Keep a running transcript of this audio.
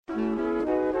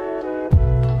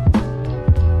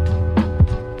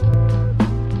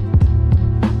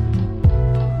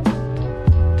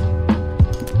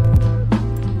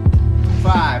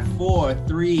4,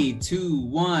 3, 2,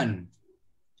 1.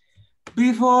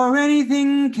 Before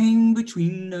anything came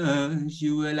between us,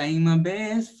 you were like my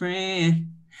best friend.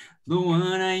 The one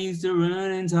I used to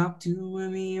run and talk to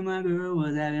when me and my girl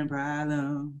was having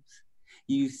problems.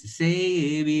 You used to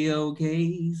say it'd be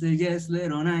okay, suggest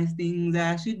little nice things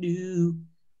I should do.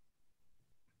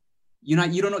 You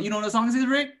don't know what song this is,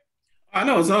 Rick? I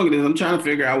know what song it is. I'm trying to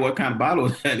figure out what kind of bottle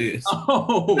that is.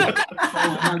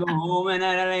 I go home and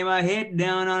I lay my head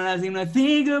down. All I seem to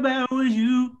think about was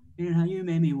you and how you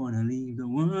made me want to leave the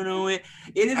one away.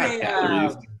 It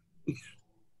is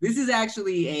this is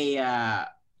actually a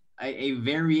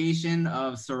variation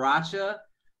of Sriracha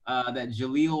that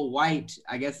Jaleel White,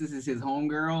 I guess this is his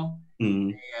homegirl.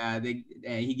 He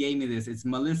gave me this. It's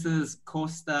Melissa's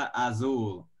Costa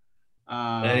Azul.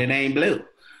 But it ain't blue.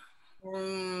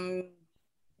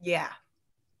 Yeah,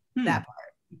 that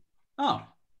part. Oh.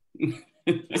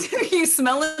 You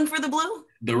smelling for the blue?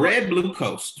 The red blue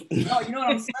coast. No, you know what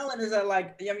I'm smelling is that,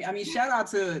 like, I mean, shout out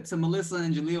to Melissa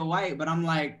and Jaleel White, but I'm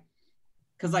like,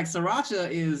 because like Sriracha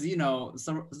is, you know,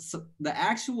 so the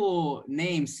actual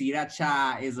name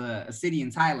Sriracha is a city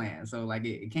in Thailand. So like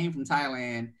it came from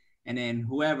Thailand, and then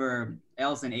whoever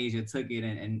else in Asia took it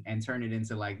and turned it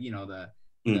into, like, you know, the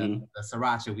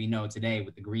Sriracha we know today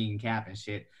with the green cap and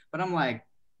shit. But I'm like,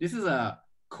 this is a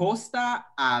Costa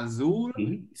Azul.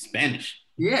 Spanish.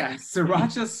 Yeah,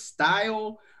 Sriracha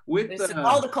style with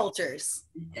all the cultures.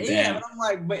 Yeah, but I'm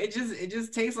like, but it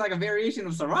just tastes like a variation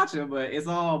of Sriracha,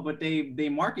 but they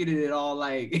marketed it all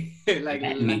like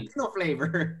Latino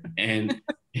flavor. And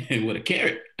with a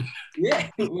carrot.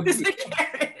 Yeah. With the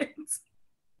carrots.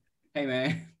 Hey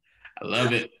man. I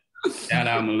love it. Shout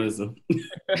out, Melissa.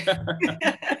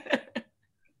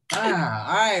 All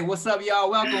right. What's up,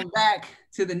 y'all? Welcome back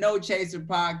to the No Chaser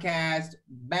podcast.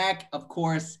 Back, of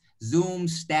course, Zoom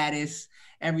status.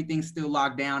 Everything's still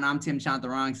locked down. I'm Tim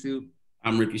Chantarangsu.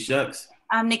 I'm Ricky Shucks.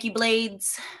 I'm Nikki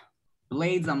Blades.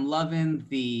 Blades, I'm loving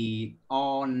the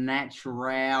all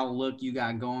natural look you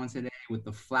got going today with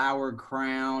the flower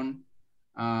crown.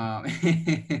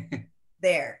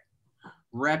 There.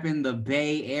 Repping the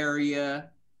Bay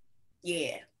Area.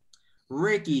 Yeah.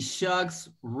 Ricky Shucks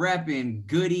repping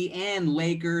Goody and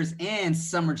Lakers and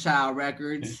Summer Child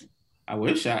Records. I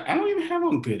wish I don't even have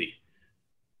on Goody.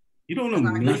 You don't know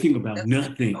nothing about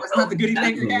nothing. No, it's not the Goody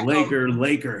Laker hat.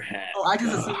 Laker hat. Oh, I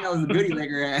just assumed that was the Goody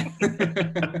Laker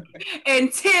hat.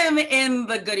 And Tim in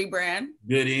the Goody brand.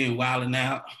 Goody and wilding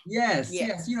out. Yes.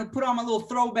 You know, put on my little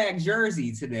throwback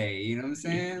jersey today. You know what I'm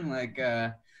saying? Like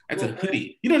that's a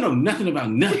hoodie. You don't know nothing about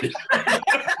nothing.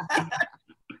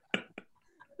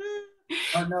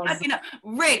 Oh, no, you know,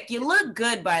 Rick, you look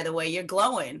good, by the way. You're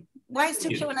glowing. Why is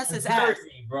Tim showing us his ass?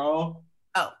 Bro.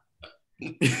 Oh.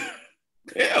 Ew.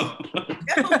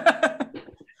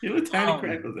 Your tiny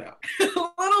crackles out. A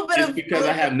little bit it's because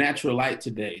I have natural light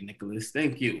today, Nicholas.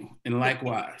 Thank you. And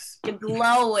likewise. You're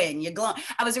glowing.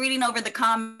 I was reading over the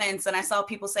comments and I saw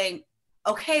people saying,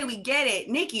 okay, we get it,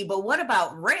 Nikki, but what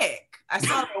about Rick? I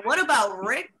saw, what about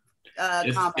Rick?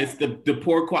 It's the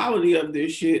poor quality of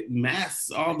this shit masks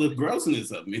all the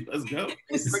grossness of me. Let's go.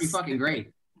 It's pretty fucking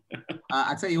great.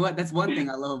 I tell you what, that's one thing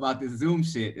I love about this Zoom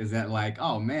shit is that, like,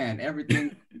 oh man,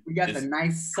 everything, we got the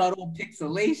nice subtle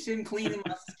pixelation cleaning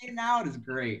my skin out is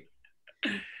great.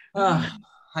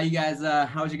 How's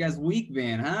your guys' week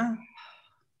been, huh?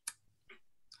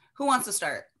 Who wants to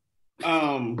start?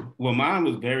 Well, mine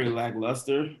was very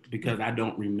lackluster because I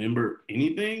don't remember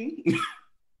anything.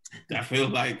 I feel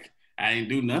like I didn't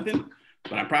do nothing,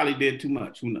 but I probably did too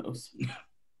much. Who knows?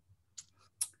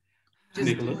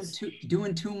 Just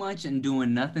doing too much and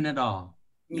doing nothing at all.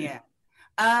 Yeah.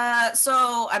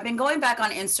 So I've been going back on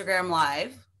Instagram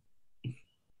Live.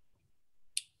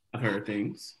 I've heard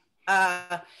things.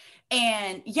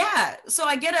 And yeah, so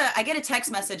I get a text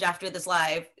message after this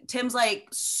live. Tim's like,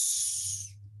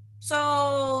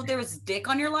 so there was dick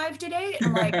on your live today?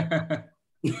 And I'm like,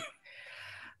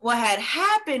 what had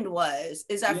happened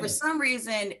is that for some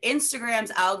reason, Instagram's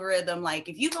algorithm, like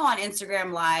if you go on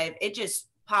Instagram Live, it just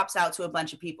pops out to a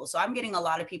bunch of people. So I'm getting a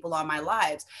lot of people on my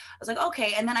lives. I was like,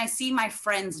 okay. And then I see my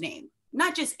friend's name,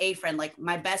 not just a friend, like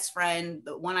my best friend,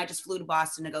 the one I just flew to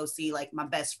Boston to go see, like my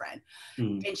best friend.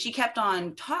 And she kept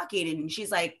on talking and she's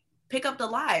like, pick up the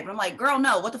live. And I'm like, girl,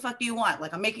 no, what the fuck do you want?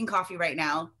 Like, I'm making coffee right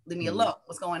now. Leave me alone.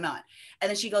 What's going on? And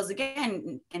then she goes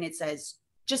again and it says,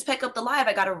 just pick up the live.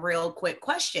 I got a real quick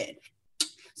question.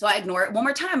 So I ignore it one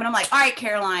more time. And I'm like, all right,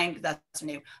 Caroline, that's her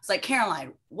name. It's like,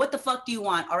 Caroline, what the fuck do you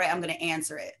want? All right, I'm going to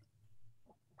answer it.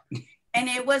 And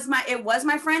it was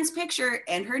my friend's picture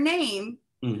and her name.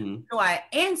 So I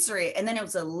answer it. And then it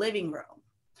was a living room.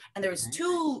 And there was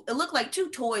it looked like two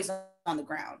toys on the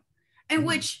ground. in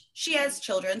which she has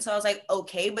children. So I was like,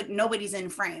 okay, but nobody's in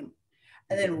frame.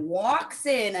 And then walks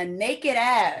in a naked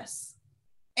ass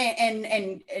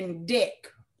and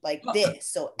dick like this.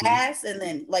 So ass and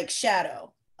then like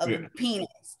shadow of the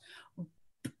penis.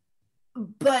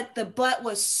 But the butt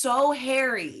was so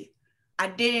hairy.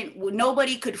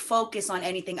 Nobody could focus on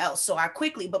anything else. So I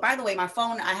quickly, but by the way, my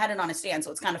phone, I had it on a stand,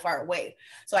 so it's kind of far away.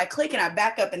 So I click and I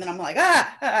back up and then I'm like,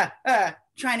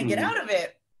 trying to get out of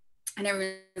it. And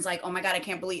everyone's like, oh my God, I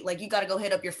can't believe, like, you got to go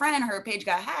hit up your friend. Her page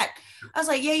got hacked. I was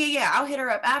like, yeah. I'll hit her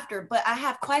up after, but I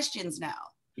have questions now.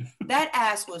 That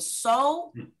ass was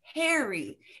so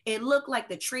hairy. It looked like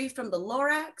the tree from the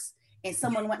Lorax and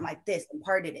someone went like this and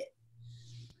parted it.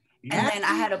 And then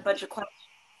I had a bunch of questions.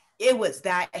 It was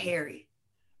that hairy.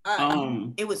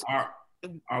 It was.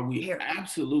 Are we hairy.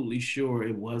 Absolutely sure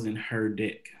it wasn't her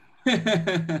dick?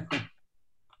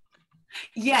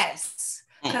 Yes,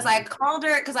 because I called her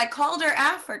after. I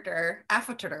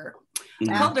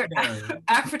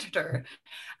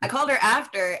called her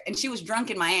after, and she was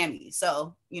drunk in Miami,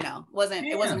 so it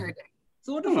wasn't her dick.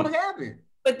 So what the fuck happened?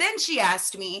 But then she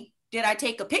asked me, did I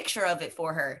take a picture of it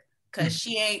for her? Because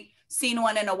she ain't seen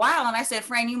one in a while. And I said,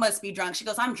 Fran, you must be drunk. She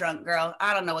goes, I'm drunk, girl.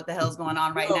 I don't know what the hell's going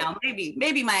on right now.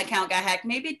 Maybe my account got hacked.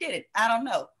 Maybe it didn't. I don't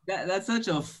know. That's such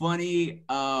a funny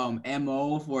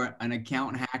MO for an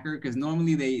account hacker, because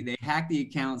normally they hack the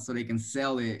account so they can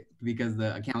sell it because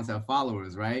the accounts have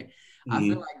followers, right? Mm-hmm. I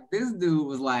feel like this dude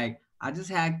was like, I just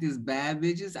hacked this bad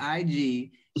bitch's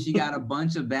IG. She got a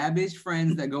bunch of bad bitch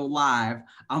friends that go live.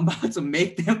 I'm about to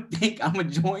make them think I'm gonna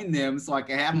join them so I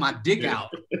can have my dick out.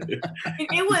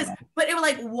 It was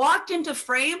like walked into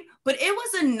frame, but it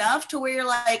was enough to where you're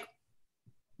like,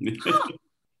 huh,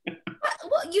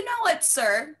 well, you know what,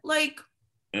 sir? Like,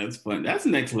 that's fun. That's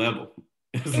next level.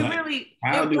 It's it like, really.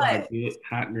 How do I get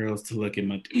hot girls to look at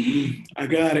my dick? I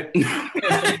got it.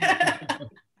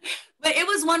 But it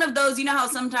was one of those, you know how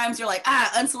sometimes you're like,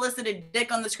 unsolicited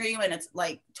dick on the screen and it's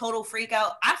like total freak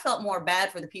out. I felt more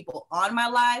bad for the people on my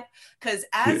live, because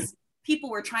as people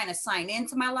were trying to sign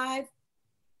into my live,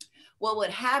 what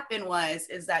would happen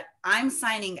is that I'm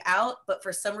signing out, but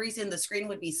for some reason the screen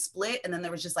would be split and then there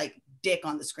was just like dick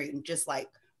on the screen, just like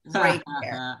right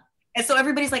there. And so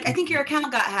everybody's like, I think your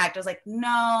account got hacked. I was like,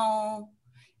 no,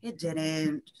 it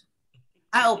didn't.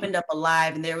 I opened up a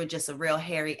live and there was just a real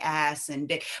hairy ass and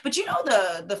dick. But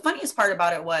the funniest part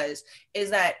about it is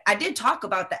that I did talk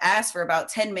about the ass for about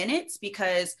 10 minutes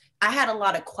because I had a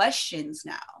lot of questions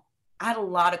now.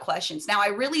 Now I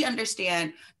really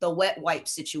understand the wet wipe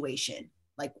situation,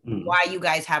 like why you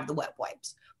guys have the wet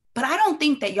wipes. But I don't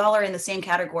think that y'all are in the same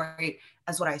category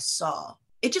as what I saw.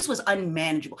 It just was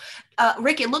unmanageable.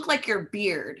 Rick, it looked like your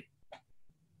beard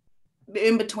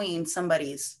in between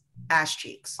somebody's ass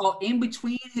cheeks. Oh, in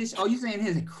between his. Oh, you saying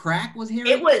his crack was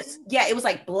hairy? It was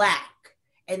like black,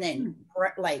 and then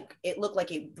like it looked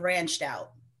like it branched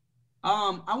out.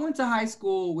 I went to high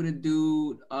school with a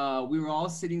dude. We were all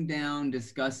sitting down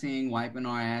discussing wiping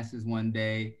our asses one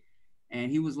day, and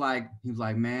he was like,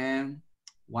 man,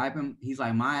 wiping. He's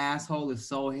like, my asshole is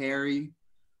so hairy.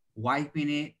 Wiping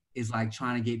it is like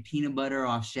trying to get peanut butter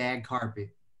off shag carpet.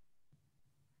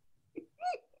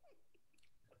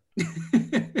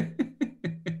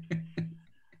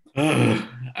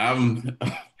 I'm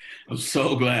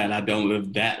so glad I don't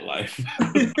live that life.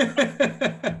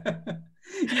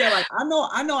 Yeah, like I know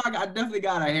I definitely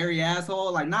got a hairy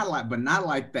asshole, like not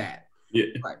like that. Yeah.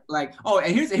 Like oh,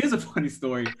 and here's a funny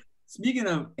story. Speaking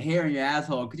of hair in your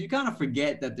asshole, because you kind of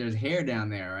forget that there's hair down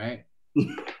there, right?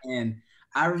 And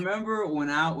I remember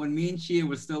when me and Chia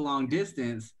were still long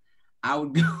distance, I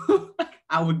would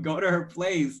go to her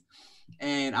place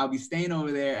and I'll be staying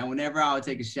over there, and whenever I would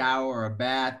take a shower or a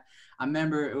bath, I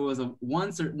remember it was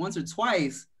once or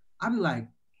twice, I'd be like,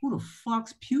 who the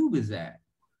fuck's pube is that?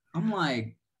 I'm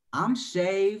like, I'm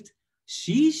shaved,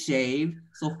 she's shaved,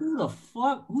 so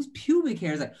whose pubic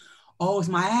hair is that? Oh, it's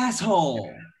my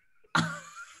asshole.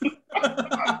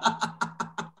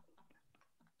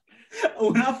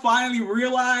 When I finally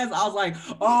realized, I was like,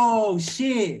 oh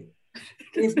shit,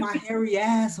 it's my hairy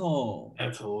asshole.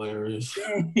 That's hilarious.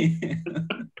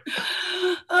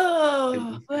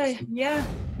 Oh, boy, yeah.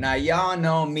 Now, y'all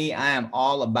know me. I am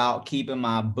all about keeping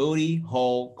my booty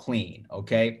hole clean,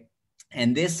 okay?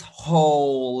 And this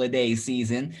holiday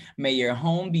season, may your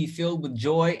home be filled with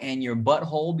joy and your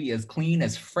butthole be as clean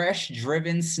as fresh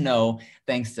driven snow,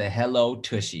 thanks to Hello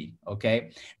Tushy,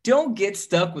 okay? Don't get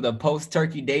stuck with a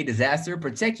post-Turkey Day disaster.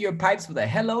 Protect your pipes with a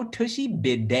Hello Tushy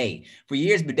bidet. For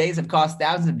years, bidets have cost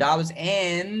thousands of dollars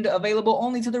and available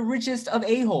only to the richest of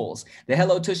a-holes. The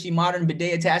Hello Tushy modern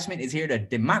bidet attachment is here to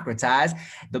democratize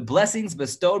the blessings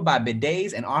bestowed by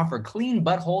bidets and offer clean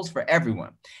buttholes for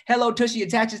everyone. Hello Tushy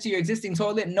attaches to your existing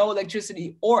toilet, no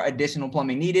electricity or additional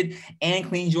plumbing needed, and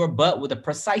cleans your butt with a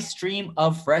precise stream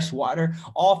of fresh water,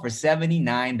 all for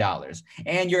 $79.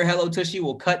 And your Hello Tushy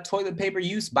will cut toilet paper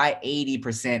use by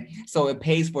 80%, so it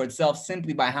pays for itself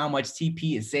simply by how much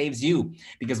TP it saves you.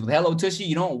 Because with Hello Tushy,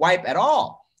 you don't wipe at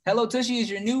all. Hello Tushy is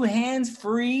your new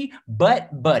hands-free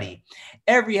butt buddy.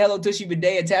 Every Hello Tushy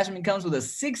bidet attachment comes with a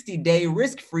 60-day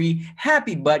risk-free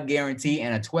happy butt guarantee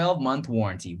and a 12-month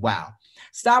warranty. Wow.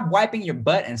 Stop wiping your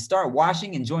butt and start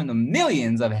washing and join the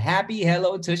millions of happy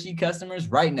Hello Tushy customers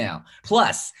right now.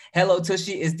 Plus, Hello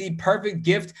Tushy is the perfect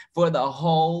gift for the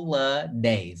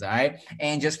holidays, all right?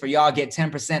 And just for y'all, get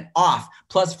 10% off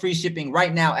plus free shipping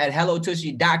right now at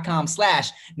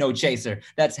hellotushy.com/nochaser.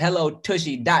 That's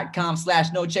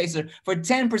hellotushy.com/nochaser for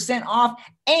 10% off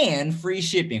and free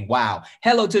shipping. Wow.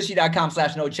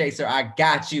 hellotushy.com/nochaser. I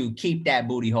got you. Keep that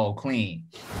booty hole clean.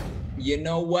 You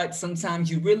know what? Sometimes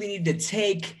you really need to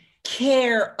take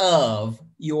care of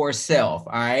yourself,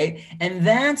 all right? And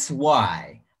that's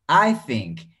why I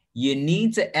think you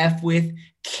need to F with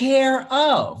Care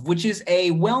Of, which is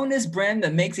a wellness brand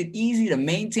that makes it easy to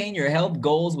maintain your health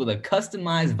goals with a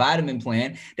customized vitamin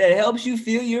plan that helps you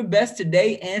feel your best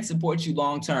today and supports you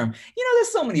long term. You know,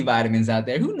 there's so many vitamins out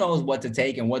there. Who knows what to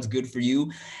take and what's good for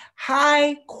you?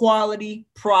 High quality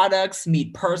products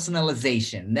meet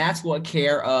personalization. That's what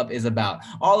Care Of is about.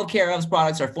 All of Care Of's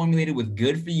products are formulated with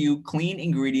good for you, clean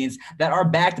ingredients that are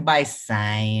backed by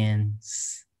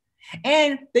science.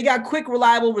 And they got quick,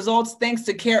 reliable results thanks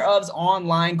to Care Of's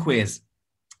online quiz.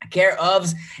 Care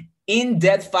Of's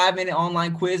in-depth 5-minute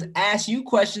online quiz asks you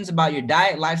questions about your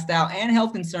diet, lifestyle, and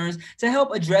health concerns to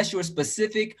help address your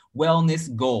specific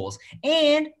wellness goals.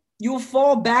 And you'll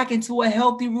fall back into a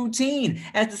healthy routine.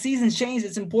 As the seasons change,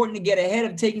 it's important to get ahead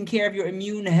of taking care of your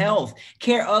immune health.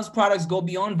 Care Of's products go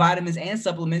beyond vitamins and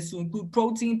supplements to include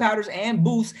protein powders and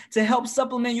boosts to help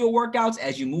supplement your workouts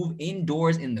as you move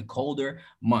indoors in the colder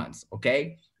months,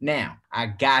 okay? Now, I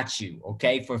got you,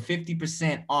 okay? For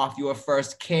 50% off your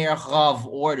first Care Of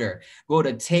order, go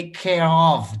to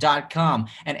takecareof.com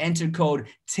and enter code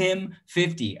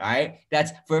TIM50, all right?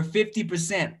 That's for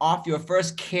 50% off your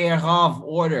first Care Of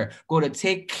order. Go to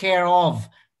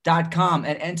takecareof.com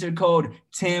and enter code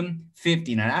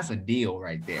TIM50. Now, that's a deal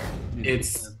right there.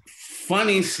 It's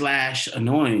funny /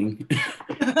 annoying.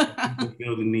 People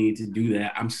feel the need to do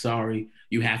that. I'm sorry.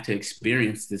 You have to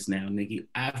experience this now, Nikki.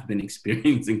 I've been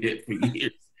experiencing it for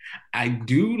years. I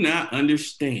do not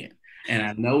understand. And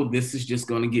I know this is just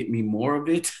going to get me more of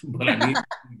it, but I need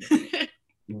to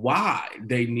why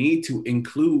they need to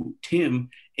include Tim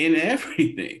in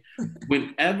everything.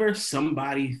 Whenever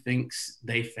somebody thinks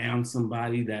they found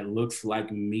somebody that looks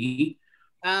like me,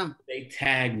 they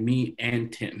tag me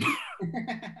and Tim.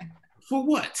 For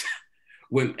what?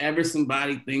 Whenever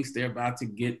somebody thinks they're about to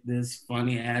get this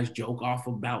funny ass joke off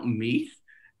about me,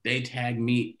 they tag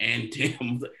me and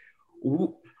Tim.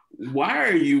 Why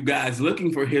are you guys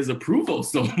looking for his approval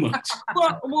so much?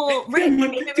 Well,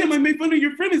 Tim, I made fun of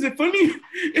your friend. Is it funny?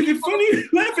 Is it funny?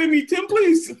 Laugh at me, Tim,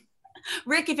 please.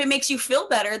 Rick, if it makes you feel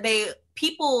better,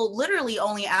 people literally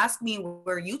only ask me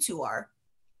where you two are.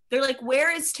 They're like,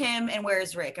 where is Tim and where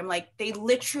is Rick? I'm like, they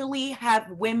literally have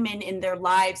women in their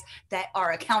lives that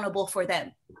are accountable for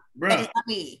them. Bruh, that is not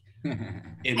me. I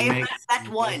am that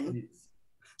one.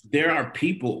 There are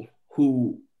people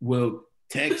who will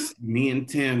text me and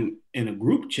Tim in a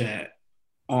group chat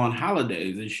on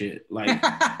holidays and shit, like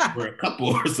we're a couple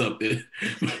or something.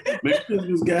 Merry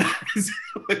Christmas, guys.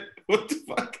 What the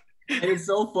fuck? And it's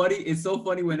so funny. It's so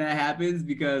funny when that happens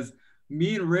because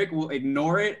me and Rick will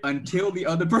ignore it until the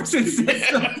other person says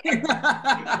something.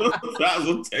 Sometimes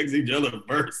we'll text each other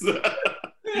first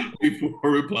before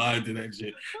replying to that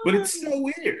shit. But it's so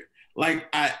weird. Like,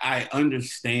 I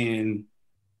understand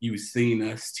you've seen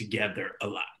us together a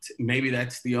lot. Maybe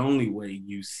that's the only way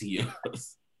you see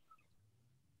us.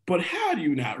 But how do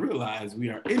you not realize we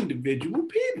are individual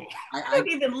people? I don't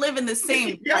even live in the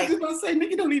same. I was just about to say,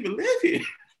 nigga don't even live here.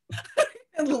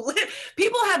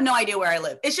 People have no idea where I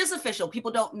live. It's just official.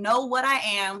 People don't know what I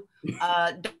am,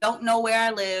 don't know where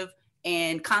I live,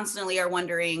 and constantly are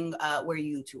wondering where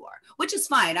you two are, which is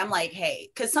fine. I'm like, hey,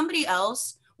 because somebody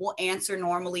else will answer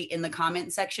normally in the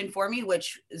comment section for me,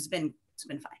 which has been It's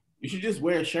been fine. You should just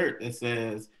wear a shirt that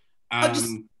says, just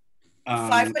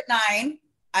 5'9".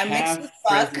 I'm mixed with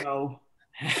fuck. Fresno,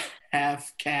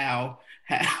 half cow,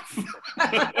 half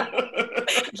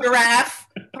giraffe,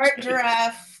 part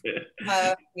giraffe.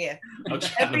 Yeah. I'm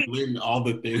trying to blend all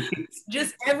the things.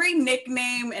 Just every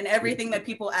nickname and everything that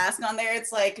people ask on there.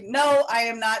 It's like, no, I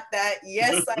am not that.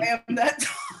 Yes, I am that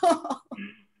tall.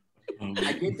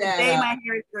 I get that. Today my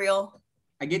hair is real.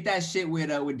 I get that shit with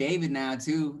David now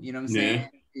too. You know what I'm saying? Yeah.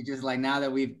 It's just like now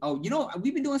that we've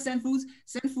we've been doing Send Foods.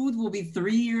 Send Foods will be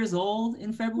 3 years old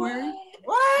in February.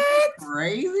 What?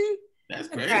 Crazy. That's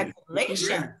crazy.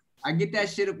 Congratulations. I get that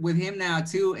shit with him now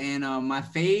too. And my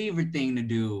favorite thing to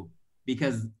do,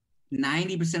 because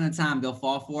 90% of the time they'll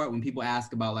fall for it when people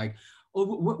ask about like, oh,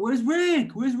 where's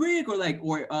Rick? Where's Rick? Or like,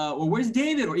 or where's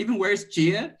David? Or even where's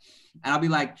Chia? And I'll be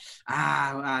like,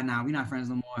 nah, we're not friends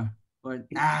no more. Or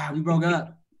we broke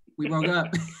up. We broke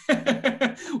up.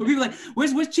 Or people like,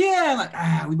 where's Chia? I'm like,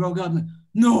 we broke up. I'm like,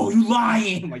 no, you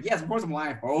lying. I'm like, yes, of course I'm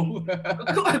lying, bro.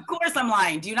 Of course I'm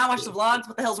lying. Do you not watch the vlogs?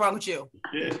 What the hell's wrong with you?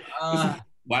 Yeah.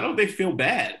 Why don't they feel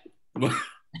bad?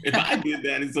 If I did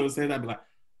that and someone said that, I'd be like,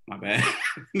 my bad.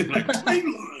 They're like,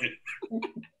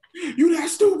 you that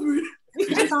stupid.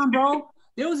 One time, bro,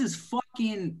 there was this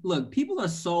fucking look. People are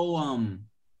so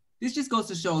this just goes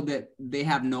to show that they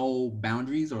have no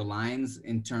boundaries or lines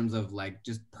in terms of like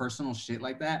just personal shit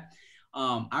like that.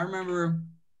 I remember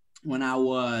when I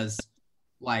was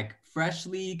like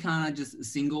freshly kind of just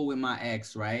single with my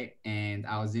ex, right? And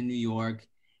I was in New York,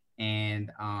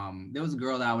 and there was a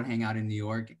girl that I would hang out in New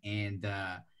York, and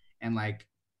like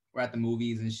we're at the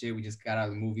movies and shit. We just got out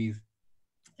of the movies,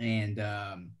 and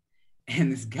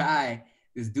this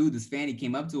dude, this fan, he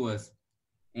came up to us,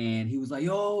 and he was like,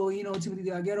 yo, Timothy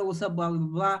Delgado, what's up, blah, blah, blah,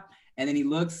 blah. And then he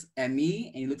looks at me,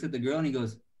 and he looks at the girl, and he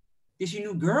goes, is she a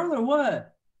new girl or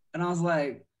what? And I was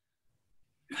like,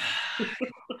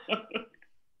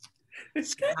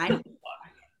 Mind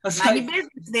your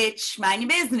business, bitch. Mind your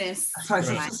business.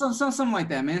 Something like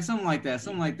that, man. Something like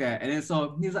that. And then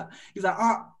so he's like,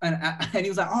 oh, and he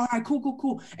was like, all right,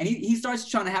 cool. And he starts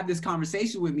trying to have this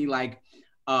conversation with me, like,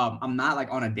 I'm not like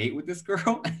on a date with this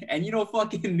girl. And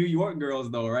fucking New York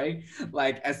girls though, right?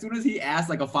 Like as soon as he asks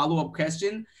like a follow-up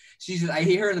question, I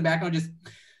hear her in the background just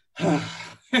and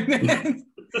then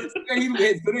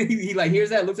he like hears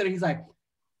that, looks at it, he's like,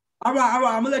 all right,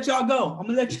 I'm gonna let y'all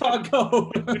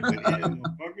go.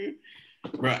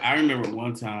 Bro, I remember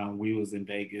one time we was in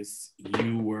Vegas.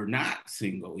 You were not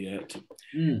single yet,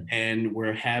 and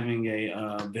we're having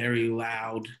a very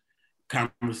loud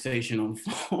conversation on the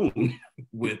phone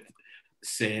with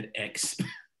said ex,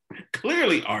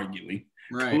 clearly arguing,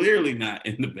 right? Clearly not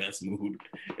in the best mood.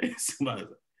 And somebody's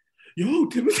like, "Yo,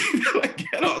 Timothy," like,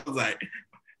 I was like,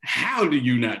 "How do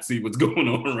you not see what's going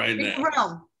on right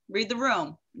now?" Read the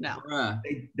room. No,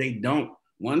 they don't.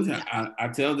 One time, I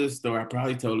tell this story. I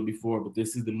probably told it before, but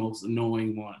this is the most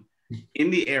annoying one.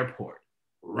 In the airport,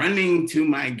 running to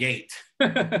my gate.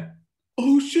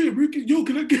 Oh shit, Ricky! Yo,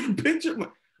 can I get a picture?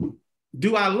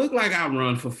 Do I look like I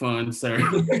run for fun, sir?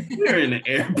 We're in the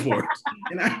airport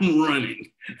and I'm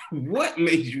running. What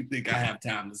made you think I have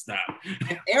time to stop?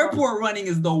 Airport running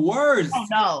is the worst. Oh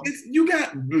no. You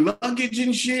got luggage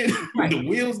and shit. Right. The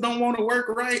wheels don't want to work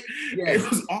right. Yes. It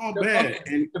was all bad.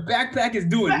 And the backpack is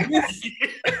doing this.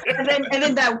 and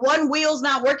then that one wheel's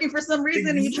not working for some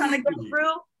reason and you're trying to go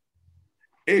through.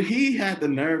 And he had the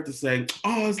nerve to say,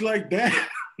 oh, it's like that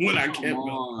when I kept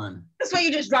going. That's why you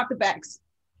just drop the bags.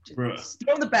 Just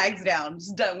throw the bags down.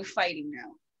 Just done fighting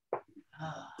now.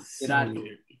 Did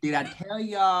I tell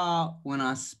y'all when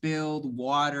I spilled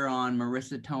water on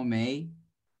Marissa Tomei?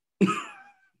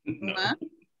 No.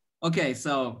 Okay,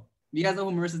 so you guys know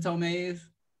who Marissa Tomei is?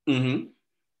 Mm-hmm.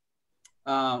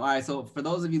 All right, so for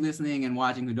those of you listening and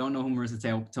watching who don't know who Marissa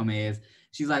Tomei is,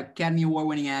 she's like Academy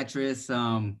Award-winning actress.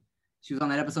 She was on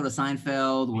that episode of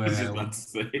Seinfeld where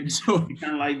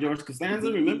kind of like George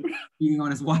Costanza, remember? Beating on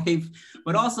his wife.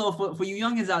 But also for you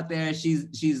youngins out there, she's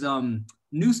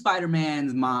new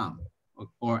Spider-Man's mom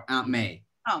or Aunt May.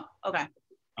 Oh, okay.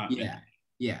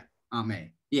 Yeah. Aunt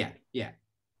May. Yeah.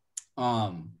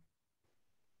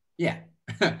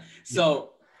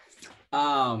 So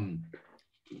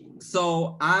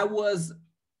I was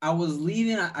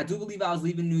leaving. I do believe I was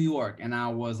leaving New York, and I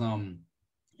was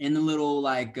in the little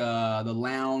like the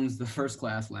lounge, the first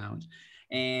class lounge,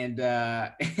 and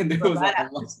there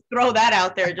was throw that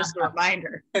out there, just a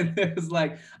reminder. And there was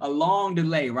like a long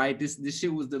delay, right? This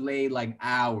shit was delayed like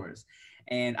hours,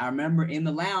 and I remember in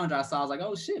the lounge I was like,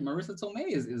 oh shit, Marissa Tomei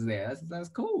is there. That's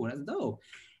cool. That's dope.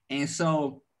 And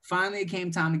so finally it came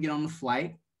time to get on the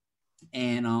flight,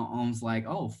 And I was like,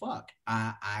 oh fuck,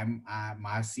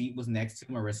 my seat was next to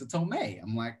Marissa Tomei.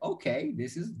 I'm like, okay,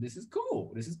 this is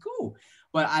cool. This is cool.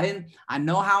 But I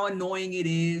know how annoying it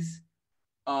is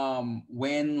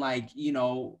when, like, you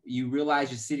know, you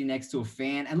realize you're sitting next to a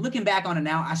fan. And looking back on it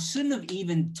now, I shouldn't have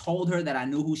even told her that I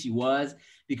knew who she was,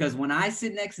 because when I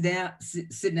sit next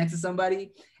to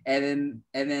somebody and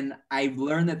then I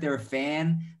learn that they're a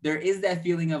fan, there is that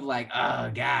feeling of like,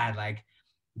 oh God, like,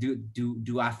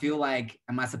 do I feel like,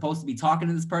 am I supposed to be talking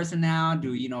to this person now?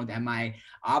 Am I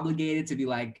obligated to be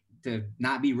like, to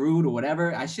not be rude or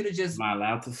whatever? I should have just. Am I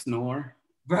allowed to snore?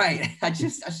 Right. I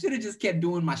should have just kept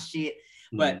doing my shit.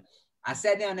 But I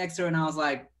sat down next to her and I was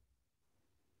like,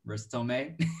 Marissa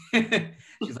Tomei.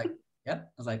 She's like,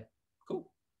 yep. I was like, cool.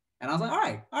 And I was like, all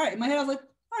right. In my head, I was like,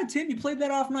 all right, Tim, you played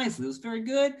that off nicely. It was very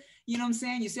good. You know what I'm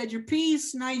saying? You said your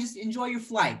piece. Now you just enjoy your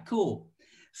flight. Cool.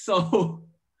 So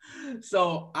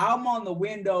I'm on the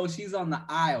window. She's on the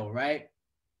aisle, right?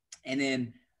 And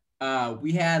then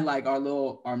we had like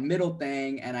our middle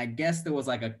thing. And I guess there was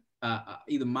like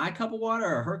either my cup of water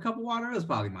or her cup of water. It was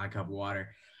probably my cup of water.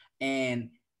 And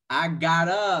I got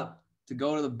up to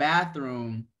go to the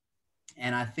bathroom.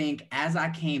 And I think as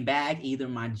I came back, either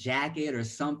my jacket or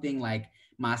something, like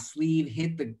my sleeve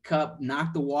hit the cup,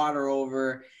 knocked the water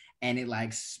over, and it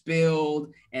like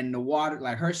spilled, and the water,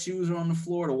 like her shoes were on the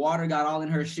floor. The water got all in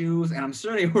her shoes, and I'm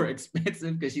sure they were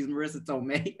expensive because she's Marissa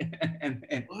Tomei. and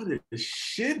what a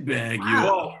shitbag you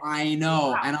are. I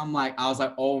know. And I was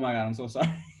like, oh my God, I'm so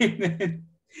sorry.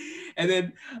 And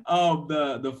then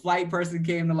the flight person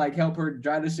came to like help her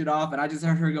dry the shit off, and I just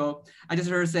heard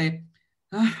her say,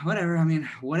 whatever. I mean,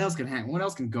 what else can happen? What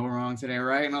else can go wrong today,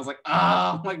 right? And I was like,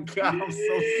 oh my God, I'm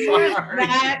so sorry.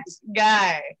 That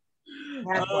guy.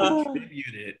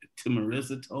 Attributed to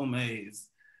Marissa Tomei's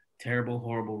terrible,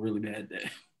 horrible, really bad day.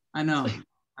 I know.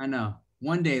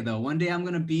 One day I'm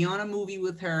gonna be on a movie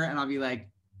with her, and I'll be like,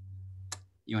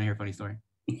 "You want to hear a funny story?"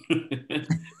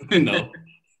 No.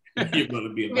 You're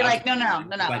gonna be like, no.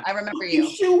 Like, I remember you.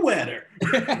 Shoe wetter.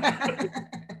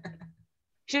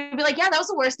 She'd be like, yeah, that was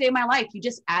the worst day of my life. You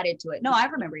just added to it. No, I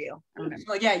remember you.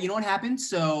 Like, yeah, you know what happened?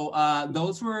 So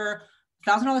those were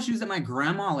 $1,000 shoes that my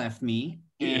grandma left me.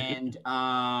 And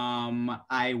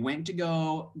I went to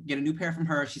go get a new pair from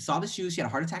her. She saw the shoes. She had a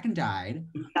heart attack and died.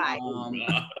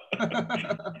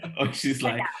 She's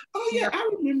like, oh yeah,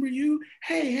 I remember you.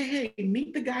 Hey,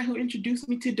 meet the guy who introduced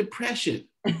me to depression.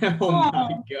 Oh my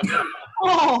God.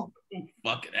 Oh,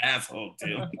 fucking asshole,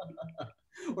 Tim.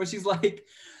 Or she's like,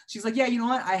 yeah, you know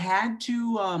what? I had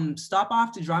to stop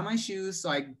off to dry my shoes,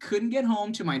 so I couldn't get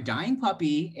home to my dying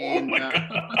puppy. And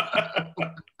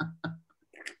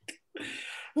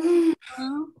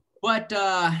but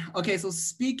okay, so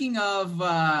speaking of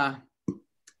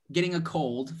getting a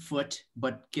cold foot,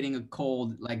 but getting a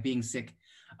cold, like being sick,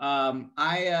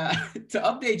 I to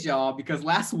update y'all, because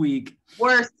last week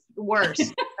worse.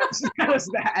 That was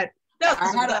bad.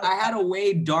 I had a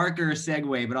way darker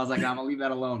segue, but I was like, I'm gonna leave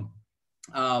that alone.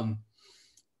 Oh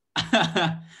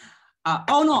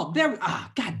no,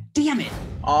 God damn it.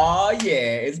 Oh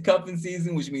yeah, it's cuffing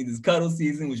season, which means it's cuddle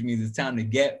season, which means it's time to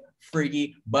get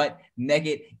freaky butt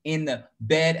naked in the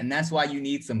bed, and that's why you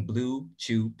need some Blue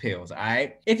Chew pills. All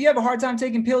right, if you have a hard time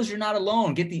taking pills, you're not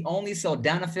alone. Get the only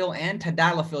sildenafil and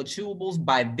tadalafil chewables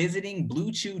by visiting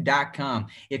bluechew.com.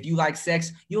 If you like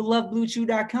sex, you'll love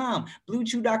bluechew.com.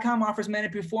 bluechew.com offers men a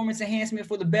performance enhancement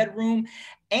for the bedroom,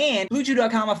 and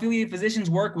bluechew.com affiliated physicians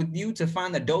work with you to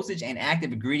find the dosage and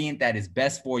active ingredient that is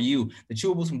best for you. The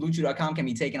chewables from bluechew.com can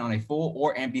be taken on a full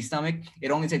or empty stomach.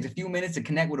 It only takes a few minutes to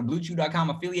connect with a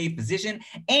bluechew.com affiliated physician,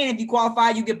 and if you qualify,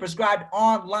 you get prescribed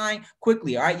online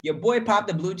quickly. All right, your boy popped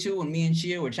the Blue Chew when me and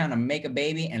Chia were trying to make a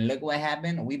baby, and look what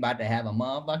happened. We about to have a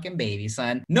motherfucking baby,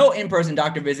 son. No in-person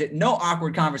doctor visit, no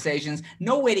awkward conversations,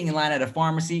 no waiting in line at a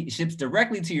pharmacy. It ships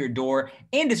directly to your door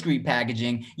in discreet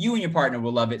packaging. You and your partner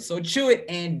will love it, so chew it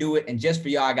and do it. And just for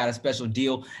y'all, I got a special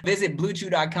deal. Visit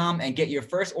bluechew.com and get your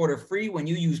first order free when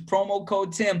you use promo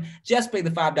code Tim. Just pay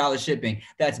the $5 shipping.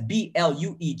 That's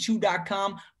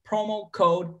BLUEchew.com, promo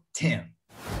code Tim.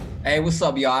 Hey, what's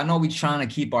up, y'all? I know we trying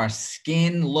to keep our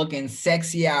skin looking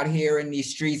sexy out here in these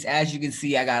streets. As you can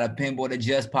see, I got a pimple that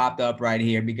just popped up right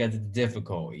here because it's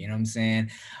difficult. You know what I'm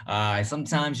saying?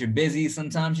 Sometimes you're busy,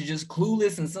 sometimes you're just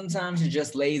clueless, and sometimes you're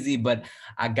just lazy. But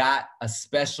I got a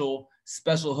special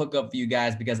hookup for you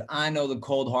guys, because I know the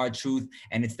cold hard truth,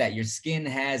 and it's that your skin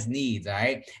has needs. All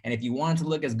right. And if you want it to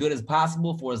look as good as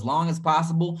possible for as long as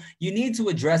possible, you need to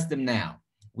address them now.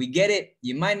 We get it.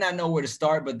 You might not know where to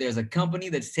start, but there's a company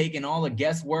that's taken all the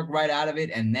guesswork right out of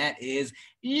it, and that is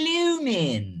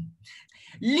Lumen.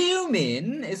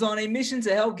 Lumen is on a mission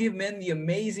to help give men the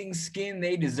amazing skin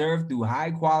they deserve through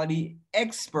high-quality,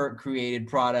 expert-created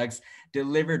products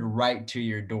delivered right to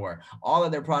your door. All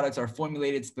of their products are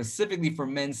formulated specifically for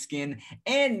men's skin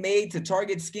and made to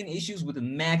target skin issues with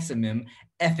maximum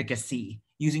efficacy,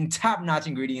 using top-notch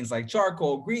ingredients like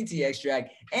charcoal, green tea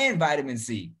extract, and vitamin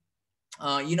C.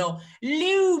 Lumen,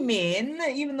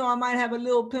 even though I might have a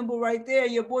little pimple right there,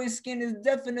 your boy's skin is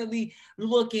definitely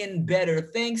looking better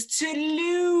thanks to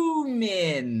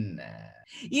Lumen.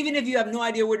 Even if you have no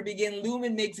idea where to begin,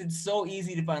 Lumen makes it so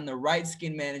easy to find the right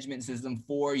skin management system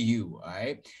for you, all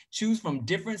right? Choose from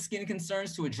different skin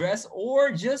concerns to address,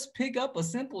 or just pick up a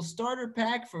simple starter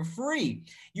pack for free.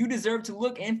 You deserve to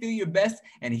look and feel your best,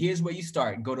 and here's where you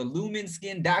start. Go to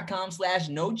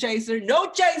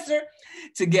lumenskin.com/nochaser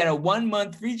to get a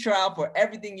 1-month free trial for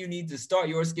everything you need to start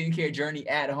your skincare journey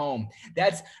at home.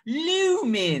 That's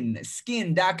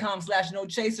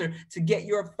lumenskin.com/nochaser to get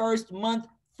your first month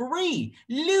free.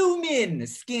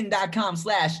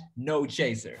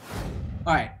 lumenskin.com/nochaser.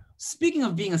 All right. Speaking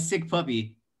of being a sick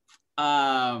puppy,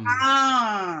 that's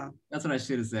what I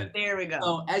should have said. There we go.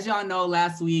 So as y'all know,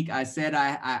 last week I said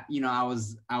I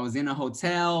was in a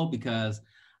hotel because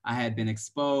I had been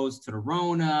exposed to the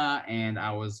Rona and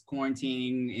I was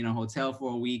quarantining in a hotel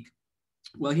for a week.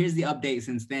 Well, here's the update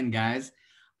since then, guys.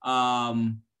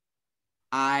 I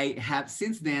had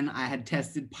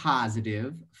tested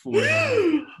positive for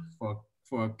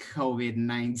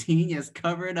COVID-19. Yes,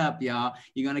 cover it up, y'all.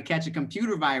 You're gonna catch a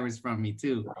computer virus from me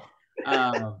too.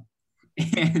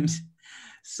 And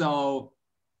so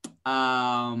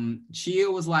Chia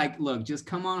was like, look, just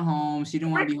come on home. She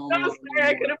didn't want to be home.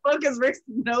 I couldn't focus. Rick's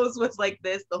nose was like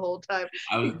this the whole time.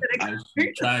 I was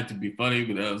trying to be funny,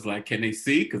 but I was like, can they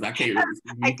see? Because I can't really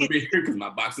see from here because my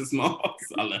box is small.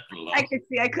 So I left it alone. I could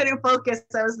see. I couldn't focus.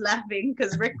 I was laughing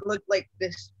because Rick looked like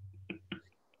this.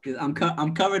 Because I'm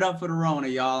covered up for the Rona,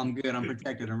 y'all. I'm good. I'm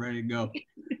protected. I'm ready to go.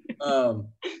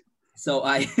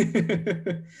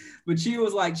 But she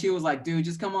was like, dude,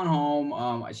 just come on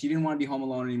home. She didn't want to be home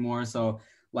alone anymore. So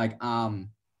like, I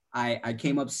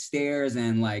came upstairs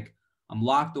and like, I'm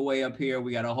locked away up here.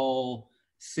 We got a whole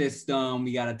system.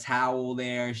 We got a towel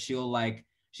there. She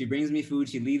brings me food.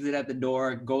 She leaves it at the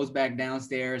door, goes back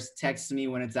downstairs, texts me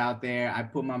when it's out there. I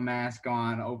put my mask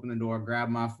on, open the door, grab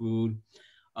my food.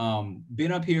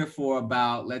 Been up here for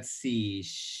about, let's see,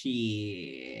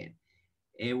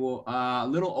 it will a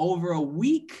little over a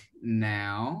week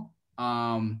now.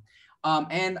 The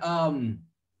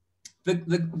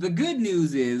good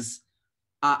news is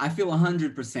I feel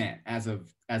 100% as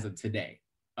of today.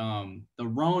 The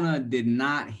Rona did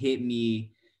not hit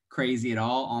me crazy at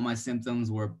all. All my symptoms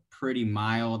were pretty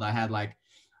mild. I had like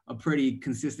a pretty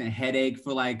consistent headache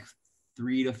for like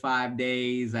 3 to 5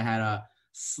 days. I had a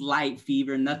slight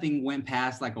fever. Nothing went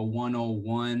past like a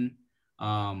 101.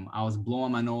 I was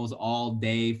blowing my nose all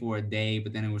day for a day,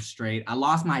 but then it was straight. I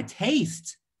lost my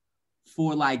taste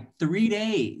for like 3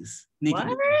 days. Nikki,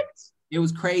 what? It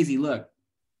was crazy. Look,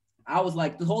 I was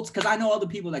like because I know other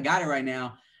people that got it right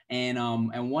now,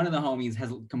 and one of the homies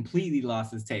has completely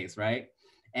lost his taste, right,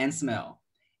 and smell,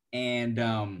 and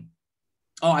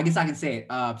I guess I can say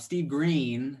it. Steve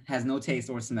Green has no taste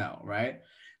or smell, right?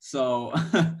 So,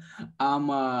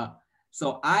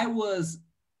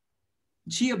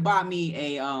 Chia bought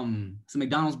me some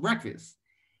McDonald's breakfast,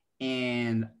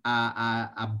 and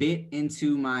I bit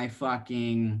into my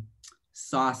fucking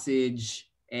sausage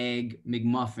egg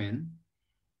McMuffin,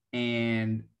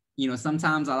 and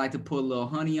sometimes I like to put a little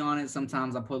honey on it.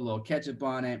 Sometimes I put a little ketchup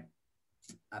on it.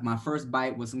 My first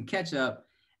bite was some ketchup,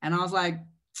 and I was like,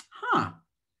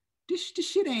 this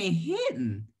shit ain't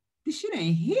hitting. This shit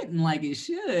ain't hitting like it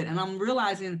should, and I'm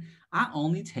realizing I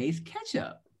only taste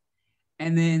ketchup,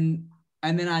 and then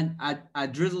I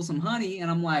drizzle some honey, and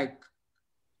I'm like,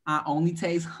 I only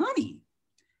taste honey.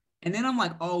 And then I'm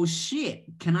like, oh shit,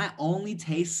 can I only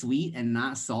taste sweet and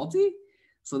not salty?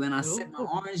 So then I sip my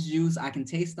orange juice, I can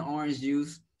taste the orange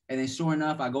juice, and then sure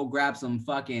enough, I go grab some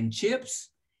fucking chips.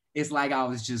 It's like I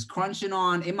was just crunching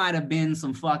on, it might have been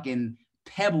some fucking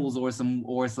pebbles or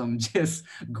some just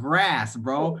grass,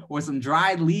 bro, or some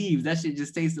dried leaves. That shit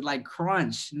just tasted like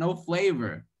crunch, no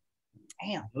flavor.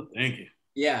 Damn. Oh, thank you.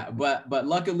 Yeah, but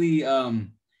luckily,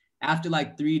 after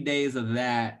like 3 days of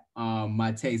that,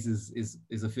 my taste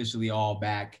is officially all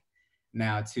back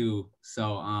now too.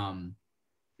 So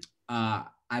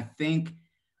I think,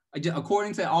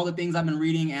 according to all the things I've been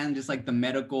reading and just like the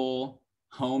medical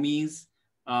homies,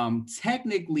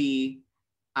 technically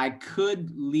I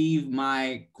could leave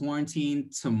my quarantine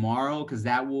tomorrow because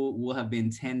that will have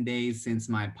been 10 days since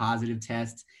my positive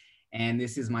test, and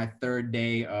this is my 3rd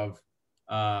day of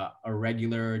a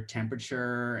regular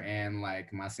temperature and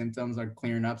like my symptoms are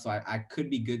clearing up. So I could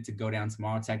be good to go down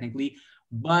tomorrow technically,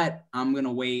 but I'm going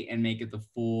to wait and make it the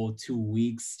full 2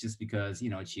 weeks just because, you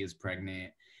know, she is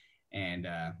pregnant. And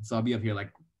so I'll be up here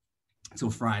like till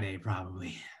Friday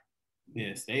probably.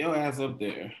 Yeah, stay your ass up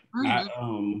there.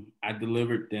 I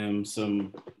delivered them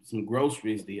some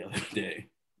groceries the other day,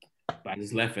 but I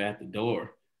just left it at the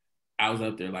door. I was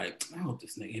up there like, I hope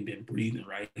this nigga ain't been breathing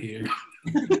right here.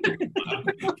 By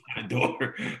the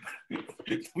door.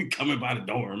 We coming by the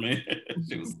door, man.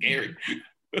 It was scary.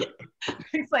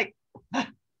 It's like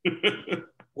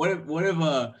what if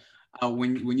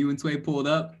when you and Tway pulled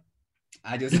up,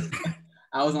 I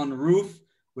was on the roof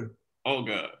with oh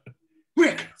god.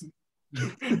 Rick.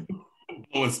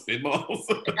 Blowing spitballs.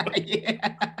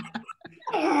 Yeah.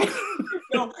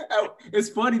 No, it's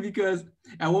funny because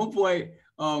at one point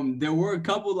there were a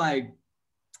couple like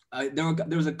there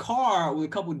was a car with a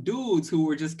couple dudes who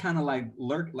were just kind of like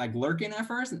lurking at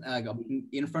first, like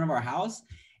in front of our house,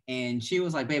 and she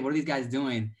was like, "Babe, what are these guys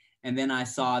doing?" And then I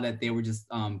saw that they were just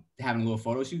having a little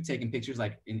photo shoot, taking pictures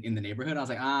like in the neighborhood. I was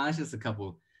like, it's just a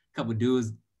couple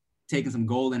dudes taking some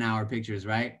golden hour pictures,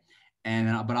 right?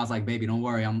 And but I was like, baby, don't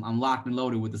worry, I'm locked and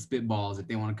loaded with the spitballs if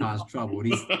they want to cause trouble.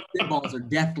 These spitballs are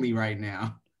deathly right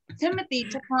now. Timothy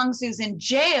Takongsu's in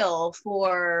jail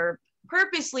for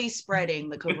purposely spreading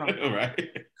the corona.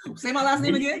 Right. Say my last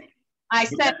name again. I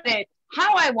said it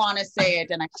how I want to say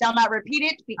it, and I shall not repeat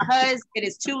it because it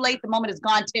is too late. The moment is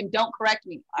gone. Tim, don't correct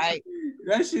me.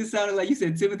 That shit sounded like you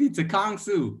said Timothy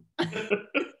Takongsu.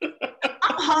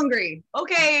 I'm hungry.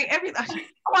 Okay, I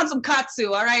want some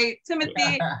katsu. All right,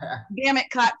 Timothy. Damn it,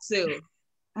 katsu.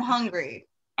 I'm hungry.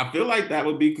 I feel like that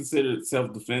would be considered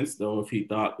self-defense though if he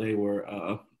thought they were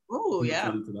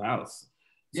into the house.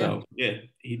 So yeah,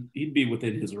 he'd be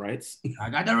within his rights. I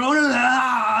got the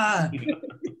Rona.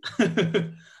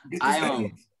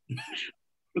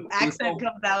 Accent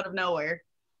comes out of nowhere.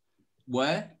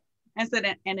 What? I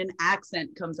said, and an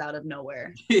accent comes out of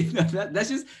nowhere. that's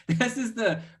just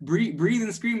the breathe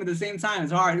and scream at the same time.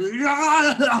 It's hard.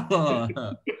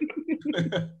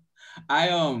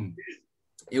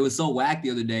 It was so whack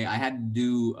the other day. I had to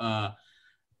do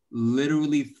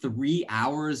literally 3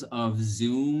 hours of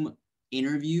Zoom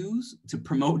interviews to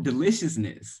promote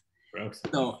Deliciousness. Gross.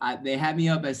 So they had me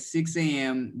up at 6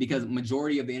 a.m. because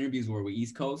majority of the interviews were with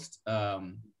East Coast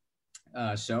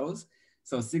shows.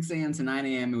 So 6 a.m. to 9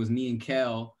 a.m. it was me and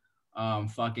Kel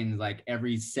fucking like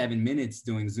every 7 minutes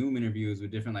doing Zoom interviews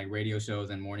with different like radio shows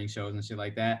and morning shows and shit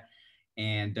like that.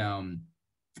 And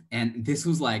this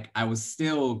was like, I was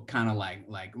still kind of like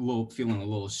feeling a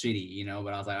little shitty, you know,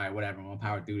 but I was like, all right, whatever, I'm gonna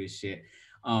power through this shit.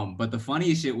 But the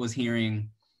funniest shit was hearing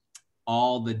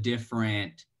all the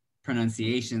different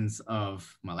pronunciations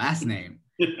of my last name.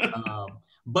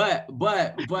 But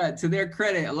to their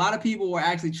credit, a lot of people were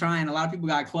actually trying. A lot of people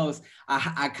got close.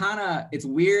 I kind of, it's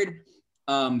weird,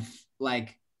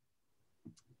 like,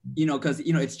 you know, because,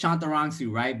 you know, it's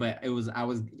Chantarangsu, right? But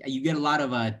you get a lot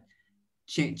of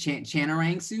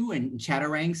Chanarangsu and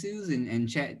Chattarangsus and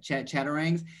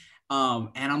Chatterangs. And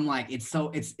I'm like, it's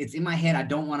in my head. I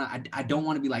don't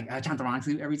want to be like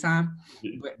Chantarangsu every time.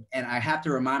 And I have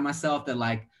to remind myself that,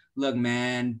 like, look,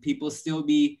 man, people still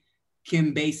be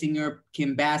Kim Basinger,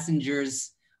 Kim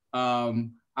Bassinger's,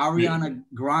 Ariana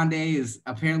Grande is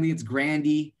apparently it's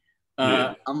Grandy.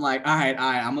 I'm like, all right,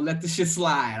 I'm gonna let this shit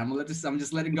slide. I'm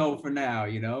just letting go for now,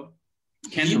 you know.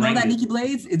 Did you know that, Nikki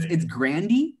Blades? It's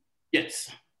Grandy?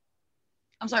 Yes.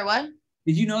 I'm sorry, what?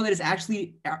 Did you know that it's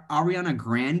actually Ariana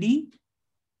Grande?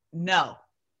 No.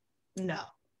 Yeah.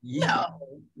 No.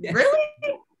 Really?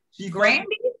 She's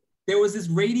Grandy? There was this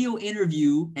radio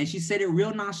interview and she said it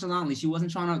real nonchalantly. She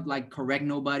wasn't trying to like correct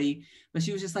nobody, but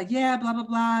she was just like, yeah, blah, blah,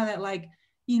 blah, that like,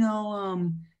 you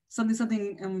know,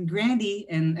 something Grandy.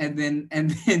 And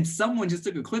then someone just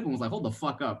took a clip and was like, hold the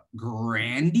fuck up.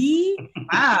 Grandy?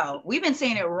 Wow. We've been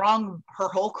saying it wrong her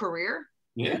whole career.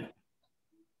 Yeah.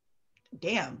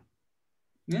 Damn.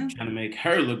 Yeah. Trying to make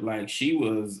her look like she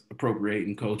was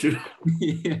appropriating culture.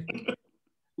 Yeah.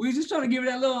 We were just trying to give her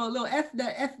that little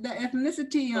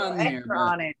ethnicity on there.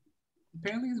 On it.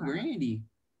 Apparently it's Grandy.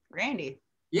 Grandy.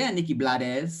 Yeah, Nikki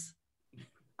Blades.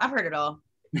 I've heard it all.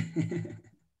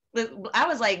 I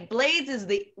was like, Blades is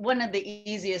one of the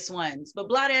easiest ones, but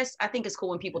Blades, I think it's cool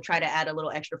when people try to add a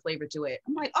little extra flavor to it.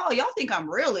 I'm like, oh, y'all think I'm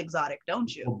real exotic,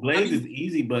 don't you? Well, Blades is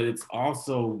easy, but it's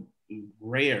also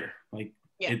rare. Like,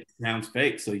 it sounds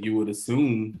fake, so you would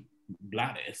assume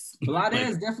Blades.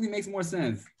 Blades definitely makes more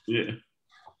sense. Yeah.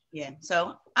 Yeah,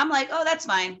 so I'm like, oh, that's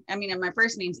fine. I mean, and my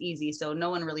first name's easy, so no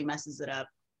one really messes it up.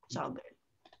 It's all good.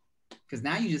 Because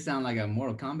now you just sound like a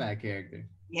Mortal Kombat character.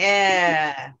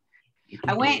 Yeah.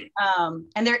 I went,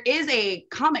 and there is a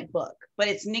comic book, but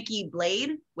it's Nikki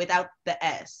Blade without the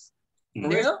S. For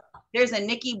real? There's a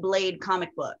Nikki Blade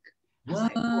comic book.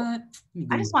 What?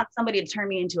 I just want somebody to turn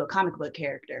me into a comic book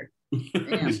character.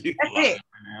 Damn. That's it.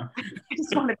 I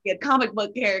just want to be a comic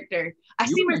book character. I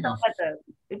see myself as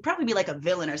it'd probably be like a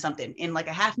villain or something in like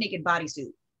a half naked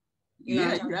bodysuit.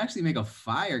 Yeah, you actually make a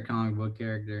fire comic book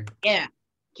character. Yeah.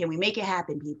 Can we make it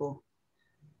happen, people?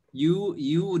 You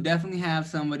will definitely have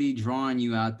somebody drawing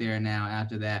you out there now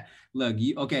after that. Look,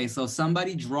 okay, so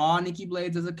somebody draw Nikki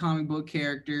Blades as a comic book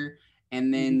character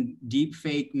and then deep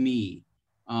fake me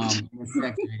in a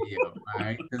sex video. All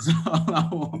right. That's all I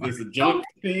want. Is this a joint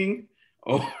thing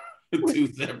or two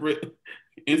separate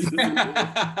instances?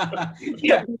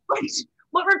 Yeah.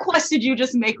 What request did you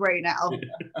just make right now?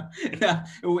 Yeah,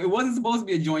 it wasn't supposed to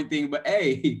be a joint thing, but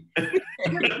hey.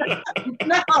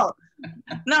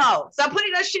 No, stop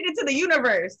putting that shit into the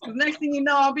universe. The next thing you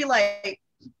know, I'll be like,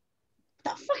 the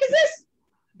fuck is this?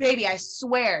 Baby, I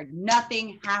swear,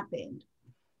 nothing happened.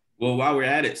 Well, while we're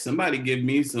at it, somebody give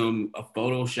me a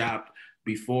Photoshop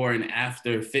before and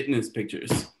after fitness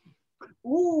pictures.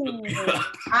 Ooh.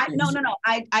 No.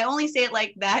 I only say it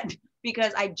like that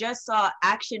because I just saw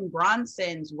Action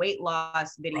Bronson's weight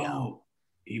loss video. Oh,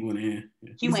 he went in.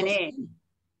 He went in.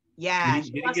 Yeah.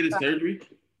 Did he get a surgery?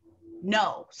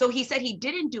 No. So he said he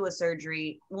didn't do a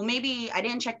surgery. Well, maybe I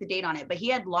didn't check the date on it, but he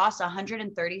had lost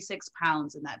 136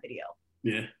 pounds in that video.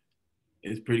 Yeah.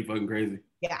 It's pretty fucking crazy.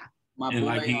 Yeah. My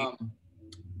boy,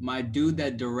 my dude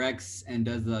that directs and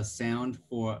does the sound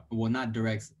for, well, not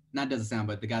does the sound,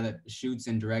 but the guy that shoots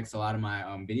and directs a lot of my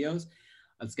videos,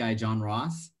 this guy, John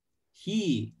Ross,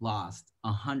 he lost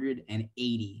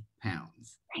 180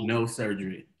 pounds. No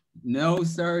surgery. No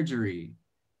surgery.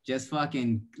 Just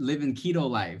fucking living keto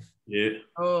life. Yeah.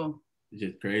 Oh. It's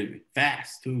just crazy.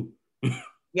 Fast, too.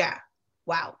 Yeah.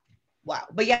 Wow.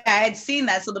 But yeah, I had seen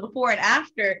that. So the before and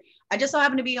after, I just so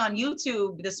happened to be on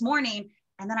YouTube this morning.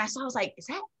 And then I was like, is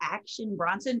that Action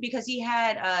Bronson? Because he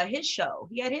had his show.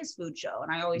 He had his food show.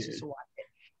 And I always used to watch it.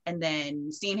 And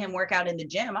then seeing him work out in the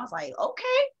gym, I was like, okay.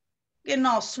 Getting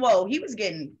all swole. He was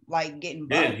getting buff.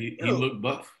 Yeah, he looked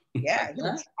buff. Yeah. He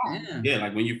looked strong. Yeah,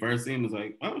 like when you first see him, it was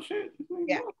like, oh, shit.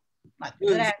 Yeah. Like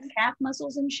good ass calf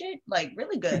muscles and shit. Like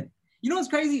really good. You know what's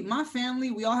crazy? My family,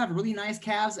 we all have really nice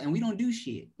calves and we don't do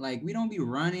shit. Like we don't be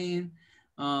running.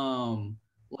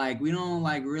 Like we don't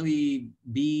like really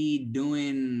be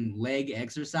doing leg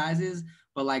exercises.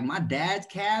 But like my dad's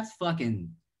calves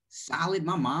fucking solid.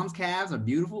 My mom's calves are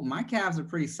beautiful. My calves are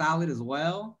pretty solid as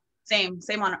well. Same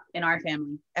in our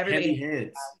family.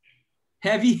 Everybody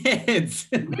Heavy heads.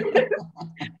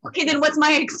 Okay, then what's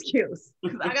my excuse?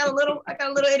 Because I got a little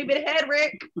itty bitty head,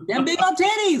 Rick. Them big old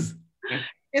titties.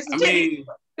 It's the titties.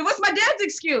 What's my dad's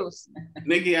excuse?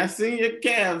 Nikki, I seen your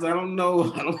calves. I don't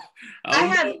know. I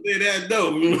have a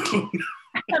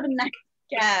nice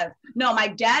calf. No, my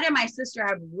dad and my sister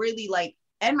have really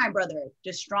and my brother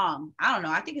just strong. I don't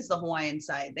know. I think it's the Hawaiian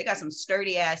side. They got some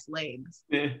sturdy ass legs.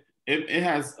 Yeah, it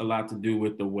has a lot to do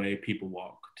with the way people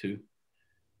walk too.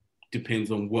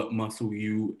 Depends on what muscle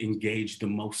you engage the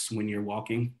most when you're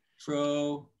walking.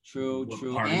 True.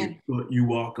 And what you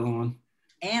walk on.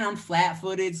 And I'm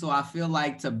flat-footed, so I feel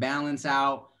like to balance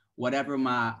out whatever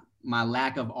my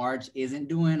lack of arch isn't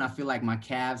doing, I feel like my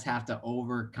calves have to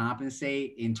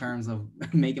overcompensate in terms of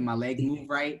making my legs move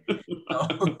right.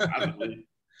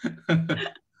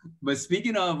 But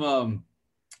speaking of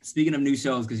new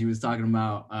shows, because you was talking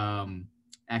about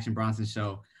Action Bronson's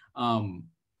show,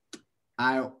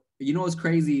 you know what's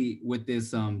crazy with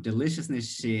this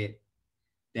deliciousness shit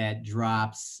that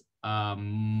drops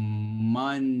Monday.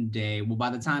 Well,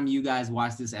 by the time you guys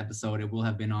watch this episode, it will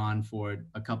have been on for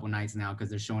a couple nights now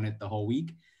because they're showing it the whole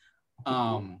week.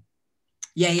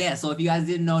 Yeah. So if you guys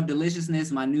didn't know, Deliciousness,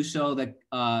 my new show that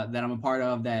I'm a part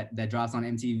of that drops on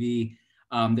MTV,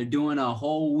 they're doing a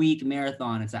whole week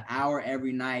marathon. It's an hour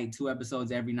every night, 2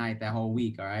 episodes every night that whole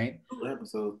week. All right. 2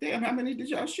 episodes. Damn, how many did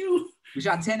y'all shoot? We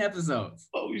shot 10 episodes.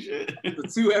 Oh shit. So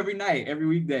 2 every night, every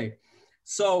weekday.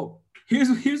 So here's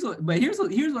what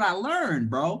I learned,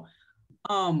 bro.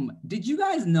 Did you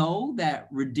guys know that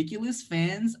Ridiculous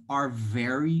fans are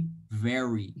very,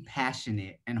 very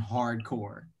passionate and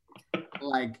hardcore?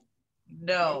 Like,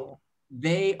 no.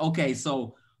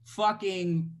 So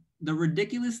fucking the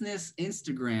Ridiculousness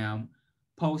Instagram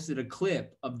posted a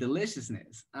clip of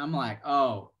Deliciousness. I'm like,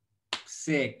 oh,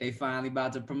 sick. They finally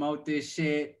about to promote this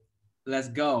shit. Let's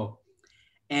go.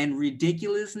 And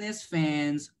Ridiculousness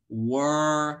fans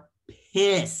were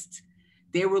pissed.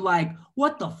 They were like,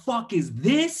 what the fuck is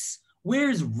this?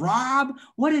 Where's Rob?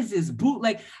 What is this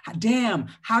bootleg? Damn,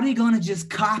 how they gonna just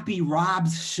copy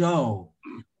Rob's show?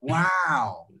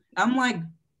 Wow. I'm like,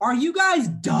 are you guys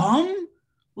dumb?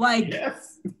 Like,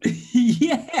 Yes.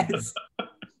 yes.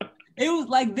 It was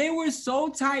like they were so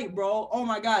tight, bro. Oh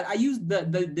my God. I used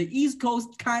the East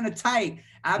Coast kind of tight.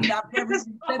 I've never even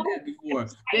said that before.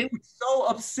 They were so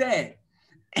upset.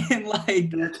 And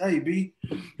like, Can I tell you, B?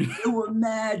 it was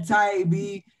mad tight,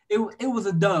 B. It was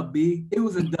a dub, B. It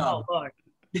was a dub. Oh,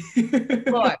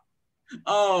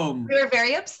 Lord. We were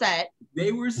very upset.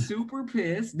 They were super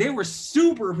pissed. They were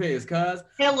super pissed, cuz.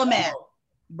 Hella mad,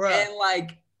 bro. And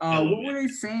like, what were they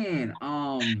saying?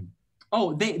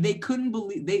 They couldn't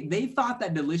believe they thought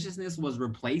that deliciousness was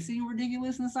replacing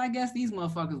ridiculousness. I guess these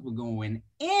motherfuckers were going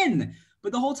in.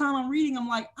 But the whole time I'm reading, I'm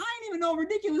like, I didn't even know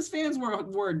ridiculous fans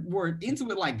were into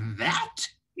it like that.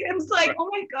 I was like, oh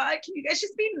my God, can you guys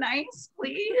just be nice,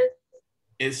 please?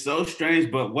 It's so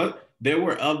strange, but there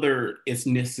were other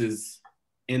isnesses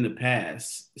in the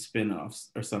past, spinoffs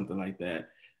or something like that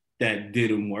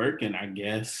didn't work, and I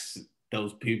guess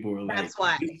those people were like, that's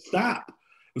why. Stop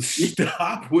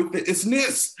with the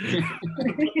isness.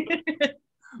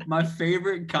 My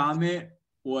favorite comment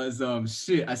was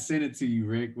shit. I sent it to you,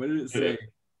 Rick. What did it say?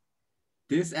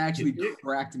 This actually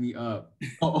cracked me up.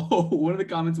 One of the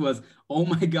comments was, "Oh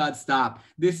my God, stop!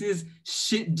 This is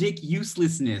shit dick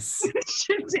uselessness."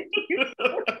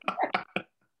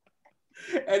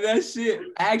 And that shit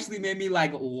actually made me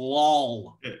like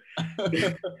lol.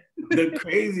 The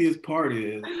craziest part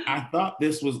is I thought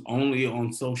this was only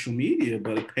on social media,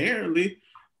 but apparently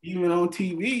even on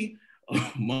TV,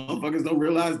 motherfuckers don't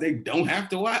realize they don't have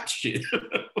to watch shit.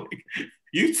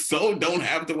 You so don't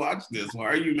have to watch this. Why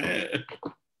are you mad?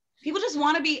 People just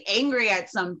want to be angry at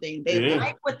something. They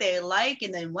like what they like,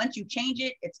 and then once you change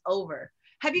it, it's over.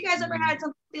 Have you guys ever had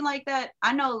something like that?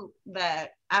 I know that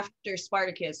after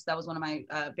Spartacus, that was one of my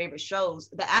favorite shows,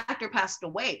 the actor passed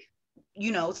away.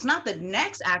 You know, it's not the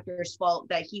next actor's fault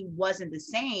that he wasn't the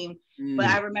same, but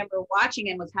I remember watching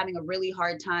and was having a really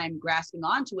hard time grasping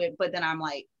onto it. But then I'm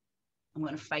like, I'm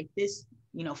going to fight this,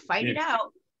 fight it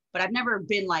out. But I've never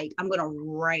been like, I'm going to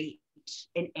write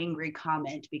an angry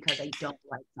comment because I don't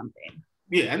like something.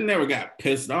 Yeah, I never got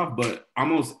pissed off, but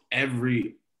almost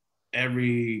every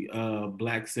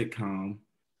black sitcom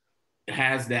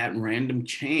has that random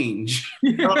change.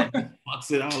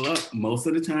 Fucks it all up. Most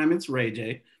of the time it's Ray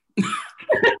J.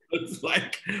 It's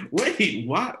like, wait,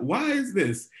 why is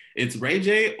this? It's Ray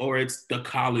J or it's the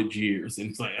college years?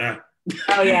 And it's like,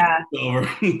 oh yeah. Over.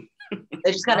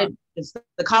 They just gotta,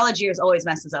 the college years always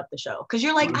messes up the show. Cause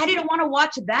you're like, I didn't want to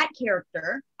watch that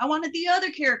character. I wanted the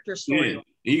other character story. Yeah.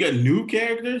 You got new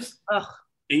characters? Ugh.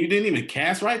 And you didn't even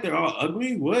cast right? They're all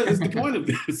ugly? What is the point of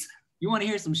this? You want to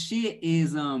hear some shit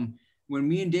is when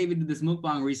me and David did this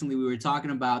mukbang recently, we were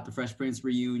talking about the Fresh Prince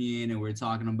reunion, and we were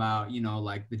talking about,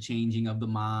 like the changing of the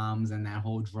moms and that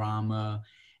whole drama.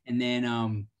 And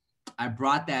then I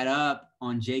brought that up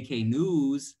on JK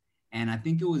News, and I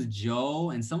think it was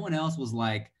Joe and someone else was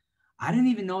like, I didn't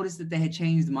even notice that they had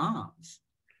changed moms.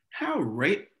 How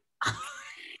rape?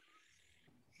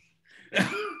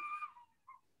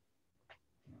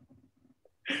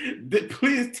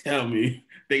 Please tell me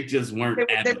they just weren't.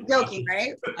 They're joking,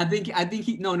 right? I think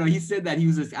he he said that he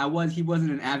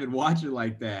wasn't an avid watcher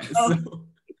like that. Oh. So.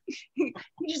 He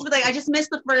just was like, I just missed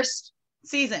the first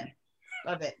season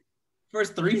of it.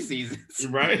 First 3 seasons.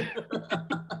 Right?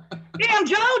 Damn,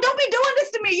 Joe, don't be doing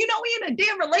this to me. You know we in a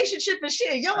damn relationship and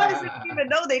shit. Yo, I didn't even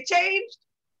know they changed.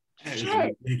 That is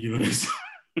ridiculous.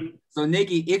 So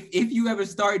Nikki, if you ever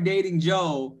start dating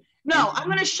Joe. No, I'm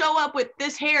gonna show up with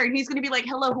this hair and he's gonna be like,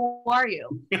 hello, who are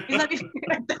you? He's not even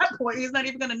at that point, he's not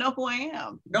even gonna know who I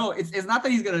am. No, it's not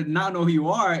that he's gonna not know who you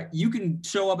are. You can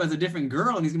show up as a different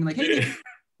girl and he's gonna be like, hey,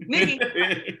 Nikki.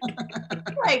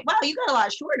 Like, wow, you got a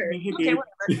lot shorter. Okay,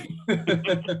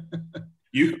 whatever.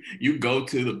 You go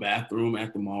to the bathroom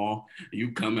at the mall,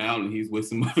 you come out and he's with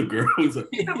some other girls.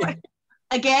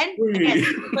 Again?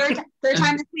 Third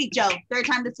time this week, Joe. Third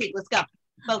time this week. Let's go.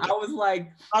 Focus. I was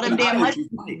like, all them damn mushrooms.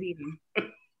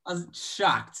 I was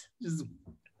shocked. Just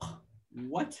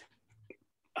what?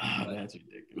 Oh, that's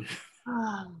ridiculous.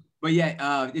 But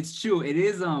yeah, it's true. It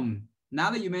is.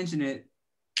 Now that you mention it,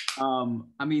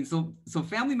 I mean, so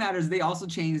Family Matters, they also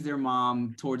changed their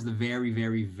mom towards the very,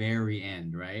 very, very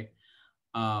end, right?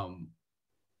 When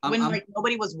like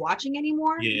nobody was watching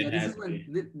anymore. Yeah,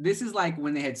 this is like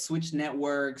when they had switched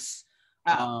networks.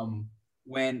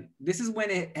 When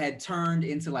it had turned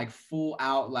into like full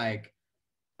out like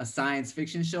a science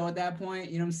fiction show at that point.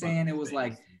 You know what I'm saying? It was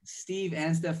like Steve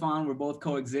and Stefan were both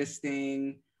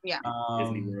coexisting. Yeah.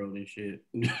 Disney World and shit.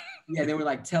 Yeah, they were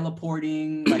like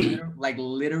teleporting, like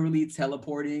literally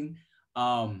teleporting.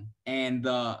 And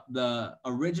the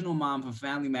original mom from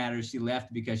Family Matters, she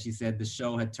left because she said the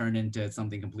show had turned into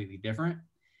something completely different.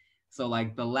 So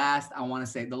like the last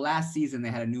season, they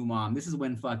had a new mom. This is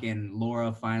when fucking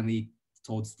Laura finally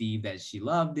told Steve that she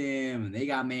loved him and they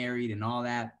got married and all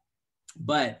that.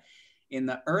 But in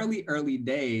the early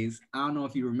days, I don't know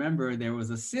if you remember, there was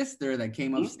a sister that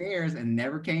came upstairs and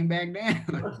never came back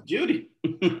down. Judy.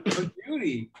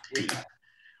 Judy. Yeah.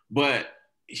 But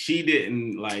she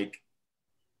didn't like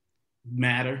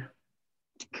matter.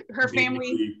 Her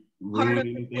family ruin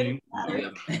anything.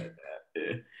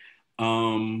 Yeah.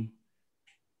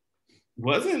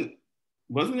 Wasn't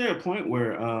there a point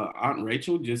where Aunt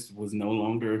Rachel just was no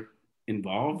longer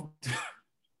involved?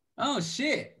 Oh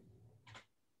shit.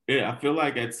 Yeah, I feel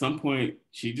like at some point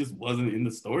she just wasn't in the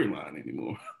storyline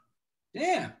anymore.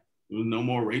 Yeah. There was no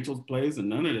more Rachel's Place and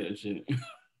none of that shit.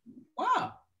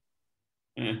 Wow.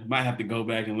 Might have to go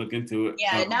back and look into it.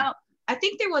 Yeah, now I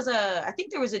think there was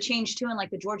a change too in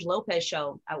like the George Lopez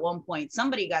show at one point.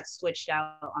 Somebody got switched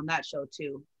out on that show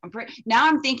too. Now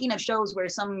I'm thinking of shows where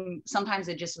sometimes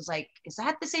it just was like, is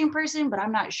that the same person? But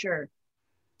I'm not sure.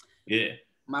 Yeah.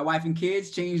 My Wife and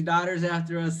Kids changed daughters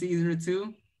after a season or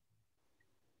two.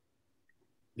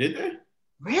 Did they?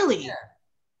 Really? Yeah.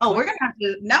 Oh, we're gonna have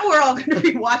to. Now we're all gonna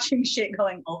be watching shit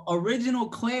going. Original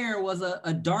Claire was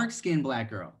a dark-skinned black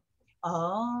girl.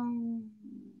 Oh.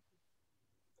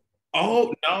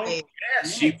 Oh no! Wait.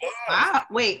 Yes, she was. Ah,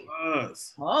 wait. She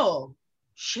was. Oh,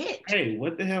 shit. Hey,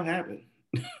 what the hell happened?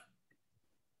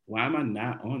 Why am I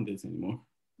not on this anymore?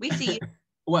 We see you.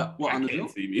 What I on the can't Zoom?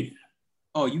 see me.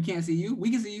 Oh, you can't see you?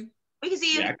 We can see you. We can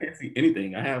see you. Yeah, I can't see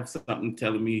anything. I have something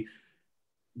telling me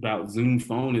about Zoom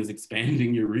phone is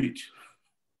expanding your reach.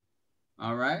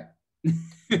 All right.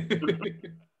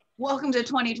 Welcome to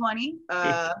 2020.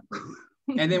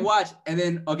 And then watch, and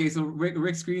then okay, so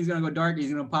Rick's screen's gonna go dark.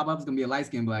 He's gonna pop up. It's gonna be a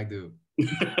light-skinned black dude. To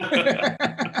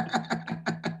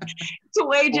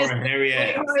way just Or a hairy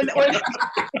ass.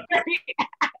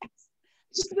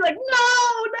 Just be like,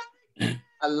 no.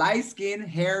 A light-skinned,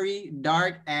 hairy,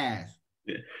 dark ass.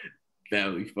 Yeah, that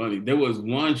would be funny. There was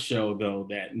one show though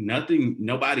that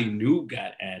nobody knew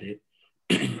got added.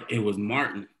 It was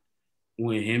Martin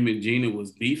when him and Gina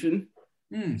was beefing.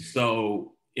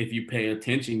 So if you pay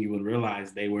attention, you would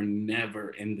realize they were never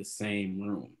in the same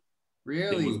room.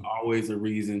 Really? There was always a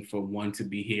reason for one to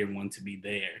be here, one to be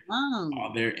there. Oh.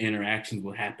 All their interactions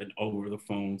would happen over the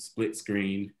phone, split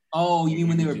screen. Oh, you mean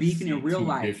when they were beefing in real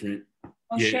life? Different.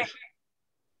 Oh, Yeah. shit.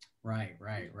 Right.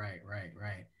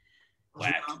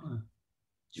 Whack.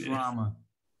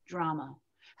 Drama.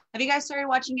 Have you guys started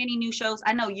watching any new shows?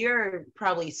 I know you're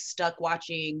probably stuck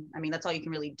watching. I mean, that's all you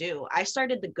can really do. I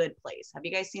started The Good Place. Have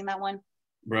you guys seen that one?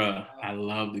 Bruh, I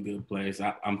love The Good Place.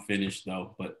 I'm finished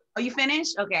though, but. Oh, you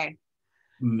finished? Okay.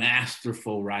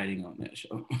 Masterful writing on that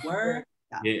show. Word?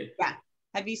 Yeah.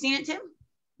 Have you seen it, Tim?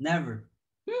 Never.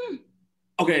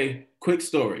 Okay, quick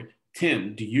story.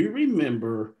 Tim, do you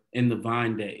remember in the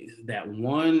Vine days that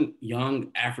one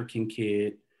young African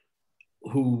kid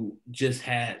who just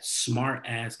had smart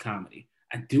ass comedy?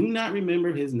 I do not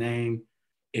remember his name.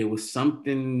 It was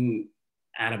something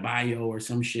Adebayo or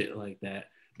some shit like that.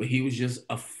 But he was just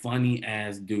a funny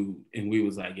ass dude. And we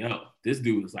was like, yo, this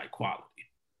dude is like quality.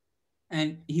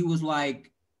 And he was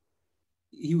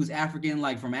African,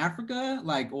 like from Africa,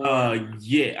 like or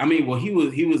yeah. I mean, well, he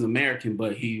was American,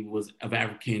 but he was of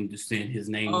African descent. His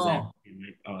name was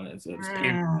African. Right? His parents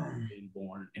had been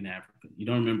born in Africa. You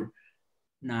don't remember?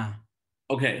 Nah.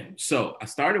 Okay, so I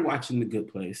started watching The Good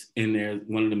Place, and there's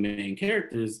one of the main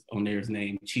characters on there is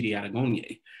named Chidi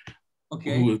Adegonye.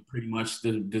 Okay. Who was pretty much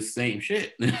the same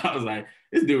shit. And I was like,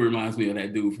 this dude reminds me of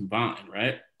that dude from Vine,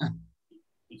 right?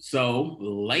 So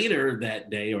later that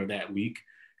day or that week,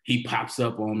 he pops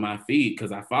up on my feed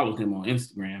because I followed him on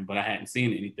Instagram, but I hadn't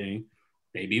seen anything.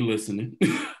 They be listening.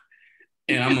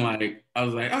 And I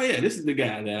was like, oh yeah, this is the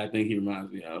guy that I think he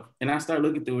reminds me of. And I started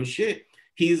looking through his shit.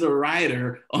 He's a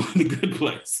writer on The Good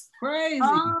Place. Crazy.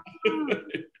 Oh,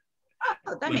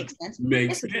 that makes sense.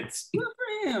 Makes sense. Good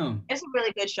for him. It's a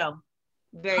really good show.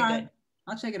 Very All good. right.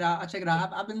 I'll check it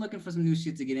out. I've been looking for some new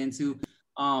shit to get into.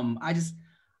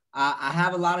 I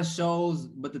have a lot of shows,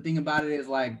 but the thing about it is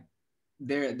like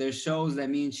there's shows that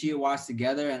me and Chia watch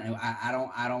together, and I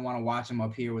don't want to watch them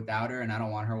up here without her, and I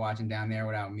don't want her watching down there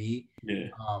without me. Yeah.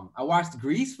 I watched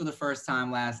Grease for the first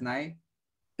time last night.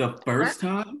 The first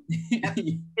time?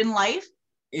 In life?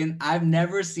 And I've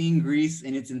never seen Grease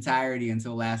in its entirety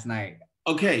until last night.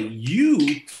 Okay,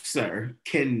 you, sir,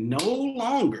 can no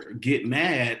longer get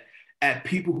mad at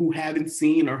people who haven't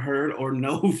seen or heard or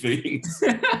know things.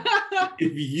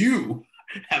 If you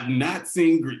have not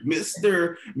seen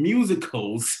Mr.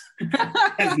 Musicals,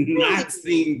 has not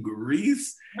seen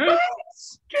Grease, get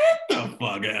the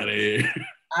fuck out of here.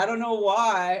 I don't know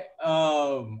why.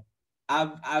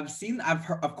 I've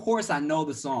heard, of course I know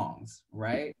the songs,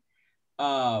 right?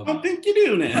 I don't think you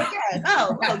do now. Yes.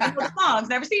 Oh, you know the songs,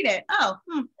 never seen it. Oh,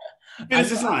 Finish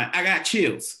this line. I got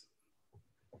chills.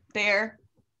 there.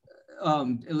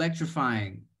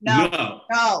 Electrifying. No.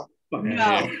 No. Fuck No.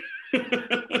 out of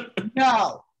here.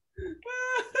 No.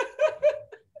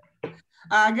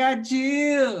 I got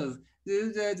chills.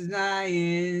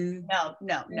 Denying. No.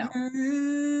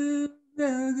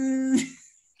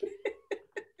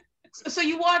 So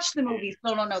you watch the movie,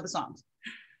 still don't know the songs.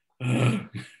 But you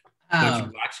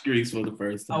watched Grease for the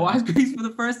first time. I watched Grease for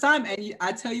the first time, and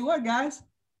I tell you what, guys,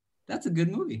 that's a good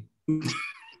movie.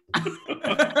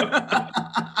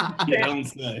 Yeah, don't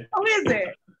say. How is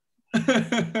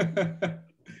it?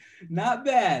 Not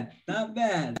bad. Not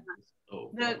bad.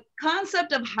 The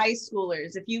concept of high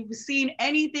schoolers, if you've seen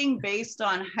anything based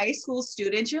on high school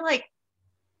students, you're like,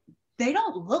 they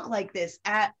don't look like this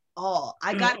at all.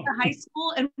 I got to high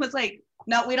school and was like,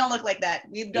 no, we don't look like that.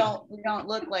 We don't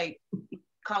look like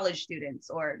college students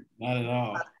or not at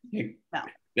all. No.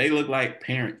 They look like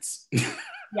parents.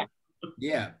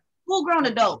 Yeah. Full-grown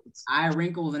adults. Eye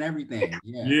wrinkles and everything.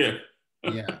 Yeah. Yeah.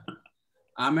 Yeah.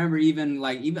 I remember even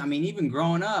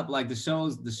growing up, like the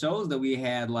shows that we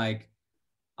had, like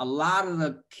a lot of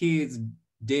the kids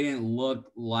didn't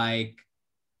look like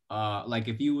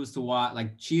if you was to watch,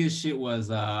 like Chia's shit was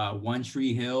One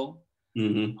Tree Hill.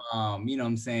 Mm-hmm. You know what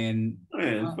I'm saying?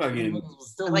 Man, fucking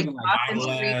still like looking Dawson's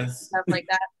Creek, stuff like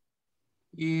that.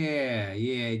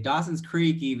 Yeah. Dawson's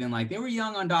Creek, even like they were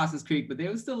young on Dawson's Creek, but they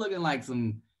were still looking like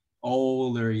some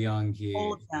older young kids.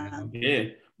 Old you know? yeah,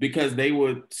 because they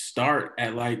would start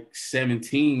at like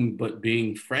 17, but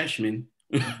being freshmen.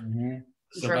 Mm-hmm.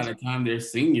 So by the time they're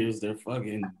seniors, they're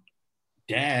fucking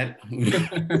dad. We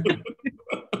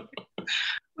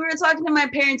were talking to my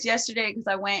parents yesterday because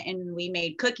I went and we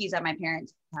made cookies at my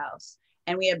parents' house.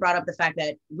 And we had brought up the fact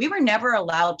that we were never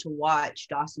allowed to watch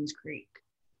Dawson's Creek.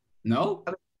 No? I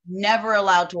was never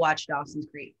allowed to watch Dawson's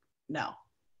Creek. No.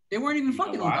 They weren't even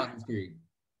fucking on Dawson's Creek.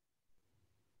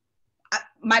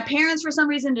 My parents, for some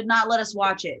reason, did not let us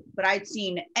watch it, but I'd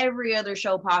seen every other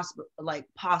show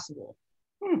possible.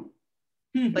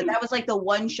 But that was like the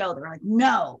one show they were like,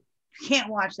 no, you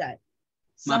can't watch that.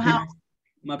 Somehow,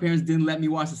 my parents didn't let me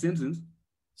watch The Simpsons.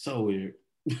 So weird.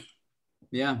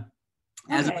 Yeah.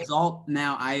 As a result,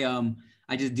 now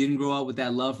I just didn't grow up with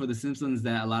that love for The Simpsons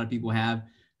that a lot of people have,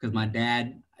 because my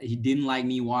dad, he didn't like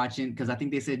me watching, because I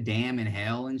think they said damn and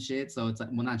hell and shit. So it's like,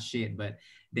 well, not shit, but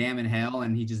damn and hell,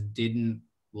 and he just didn't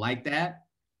like that.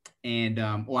 And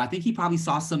or I think he probably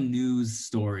saw some news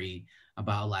story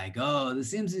about like, oh, The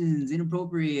Simpsons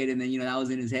inappropriate, and then that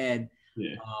was in his head.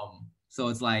 Yeah. So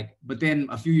it's like, but then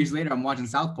a few years later, I'm watching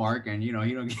South Park, and you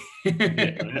don't.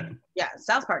 Yeah,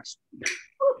 South Park's.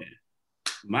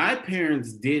 My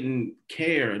parents didn't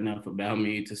care enough about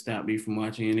me to stop me from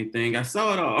watching anything. I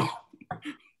saw it all.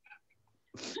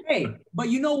 Hey, but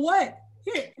you know what?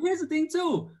 Here's the thing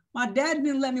too. My dad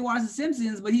didn't let me watch The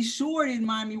Simpsons, but he sure didn't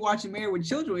mind me watching Married with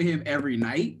Children with him every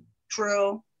night.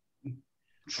 True.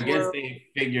 I guess they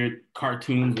figured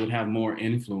cartoons would have more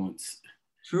influence.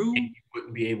 True. And you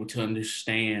wouldn't be able to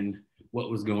understand what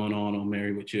was going on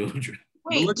Married with Children.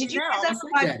 Wait, did you guys ever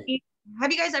watch?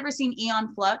 Have you guys ever seen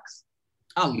Aeon Flux?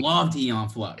 I loved Aeon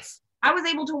Flux. I was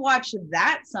able to watch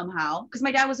that somehow because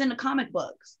my dad was into comic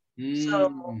books.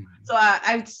 So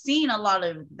I've seen a lot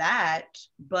of that,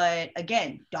 but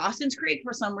again, Dawson's Creek,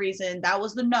 for some reason, that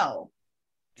was the no.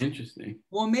 Interesting.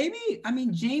 Well, maybe,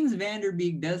 James Van Der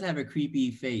Beek does have a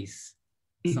creepy face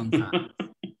sometimes.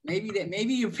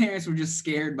 maybe your parents were just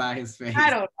scared by his face. I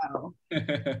don't know.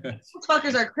 Those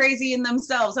fuckers are crazy in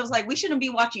themselves. I was like, we shouldn't be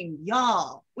watching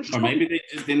y'all. Or maybe they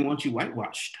just didn't want you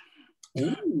whitewashed.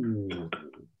 Ooh.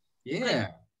 Yeah.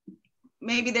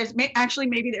 Maybe there's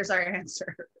our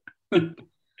answer.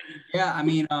 Yeah, I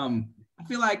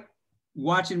feel like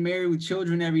watching Married with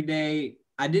Children every day,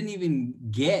 I didn't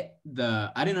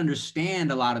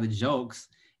understand a lot of the jokes.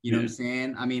 You know what I'm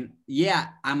saying? Yeah,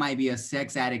 I might be a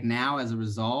sex addict now as a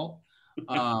result.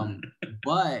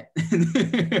 But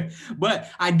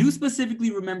I do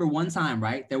specifically remember one time,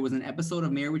 right? There was an episode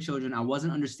of Married with Children. I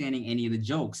wasn't understanding any of the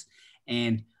jokes.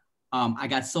 And I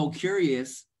got so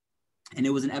curious. And it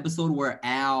was an episode where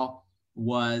Al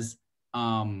was,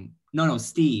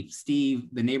 Steve,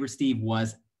 the neighbor Steve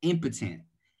was impotent.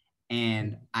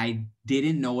 and I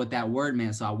didn't know what that word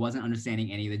meant, so I wasn't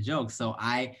understanding any of the jokes. So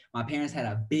my parents had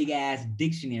a big ass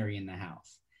dictionary in the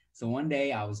house. So one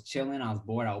day I was chilling, I was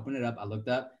bored, I opened it up, I looked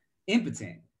up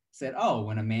impotent. Said, oh,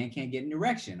 when a man can't get an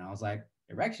erection. I was like,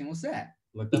 erection, what's that?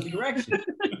 Looked up erection.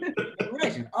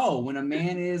 Erection. Oh, when a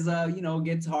man is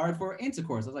gets hard for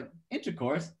intercourse. I was like,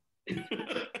 intercourse?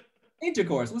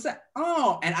 Intercourse, what's that?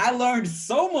 Oh, and I learned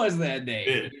so much that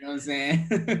day. You know what I'm saying?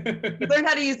 You learned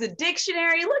how to use the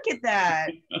dictionary. Look at that.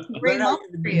 Great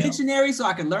moment for you. Dictionary, so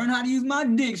I can learn how to use my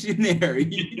dictionary.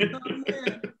 You know what I'm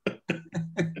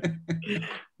saying?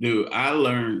 Dude, I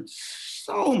learned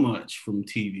so much from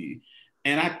TV.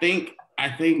 And I think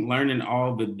learning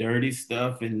all the dirty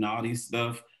stuff and naughty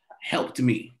stuff helped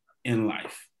me in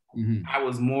life. Mm-hmm. I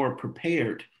was more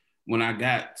prepared when I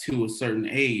got to a certain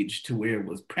age to where it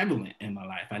was prevalent in my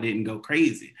life. I didn't go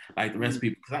crazy like the rest of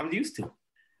people because I was used to it.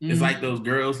 Mm-hmm. It's like those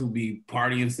girls who be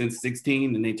partying since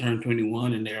 16 and they turn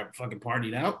 21 and they're fucking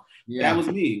partied out. Yeah. That was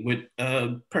me with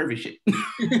pervy shit.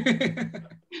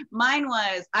 Mine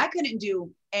was, I couldn't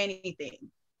do anything.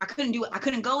 I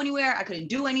couldn't go anywhere. I couldn't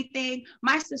do anything.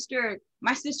 My sister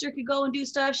could go and do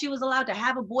stuff. She was allowed to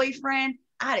have a boyfriend.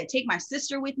 I had to take my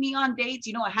sister with me on dates.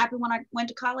 You know what happened when I went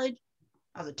to college?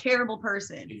 I was a terrible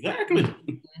person. Exactly.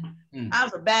 I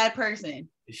was a bad person.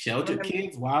 Shelter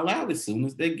kids wild out as soon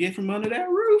as they get from under that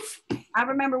roof. I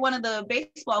remember one of the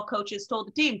baseball coaches told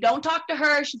the team, don't talk to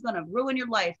her. She's going to ruin your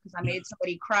life because I made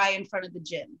somebody cry in front of the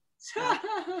gym.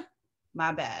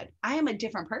 My bad. I am a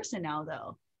different person now,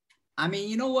 though. I mean,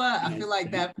 you know what? I feel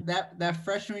like that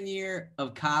freshman year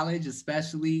of college,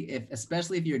 especially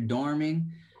if you're dorming,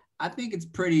 I think it's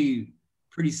pretty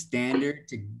standard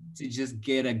to just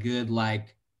get a good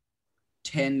like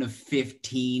 10 to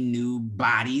 15 new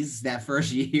bodies that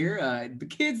first year. The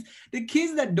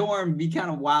kids that dorm be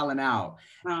kind of wilding out.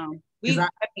 I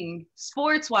mean,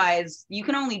 sports wise, you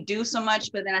can only do so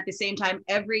much, but then at the same time,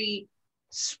 every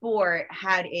sport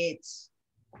had its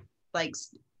like.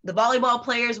 The volleyball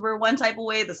players were one type of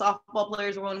way, the softball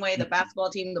players were one way, the basketball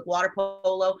team, the water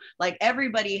polo, like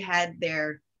everybody had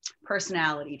their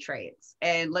personality traits.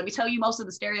 And let me tell you, most of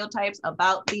the stereotypes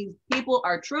about these people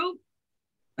are true.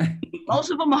 Most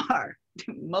of them are.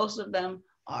 Most of them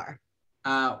are.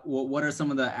 What are some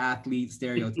of the athlete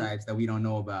stereotypes that we don't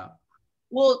know about?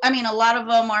 Well, I mean, a lot of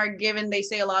them are given, they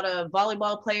say a lot of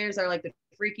volleyball players are like the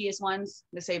freakiest ones.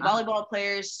 They say volleyball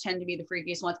players tend to be the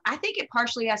freakiest ones. I think it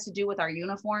partially has to do with our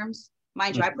uniforms.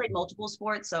 Mind you, I played multiple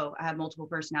sports, so I have multiple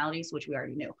personalities, which we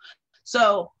already knew.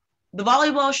 So the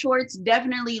volleyball shorts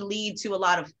definitely lead to a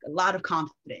lot of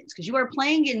confidence because you are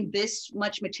playing in this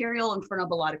much material in front of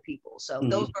a lot of people. So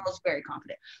those girls very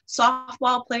confident.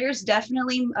 Softball players,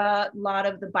 definitely a lot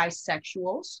of the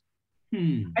bisexuals.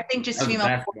 I think just female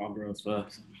basketball girls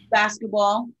first.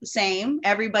 Basketball, same.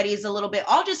 Everybody's a little bit,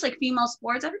 all just like female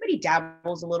sports. Everybody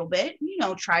dabbles a little bit,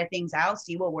 try things out,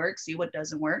 see what works, see what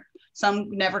doesn't work. Some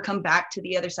never come back to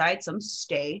the other side. Some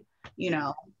stay,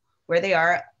 where they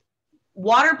are.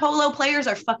 Water polo players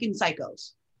are fucking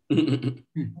psychos.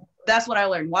 That's what I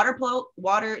learned.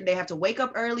 Water, they have to wake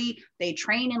up early. They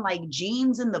train in like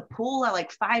jeans in the pool at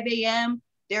like 5 a.m.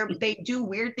 They do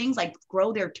weird things like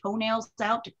grow their toenails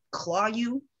out to claw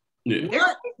you.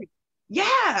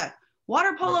 Yeah.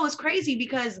 Water polo is crazy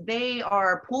because they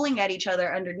are pulling at each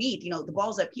other underneath, the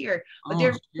ball's up here, but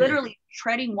they're literally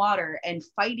treading water and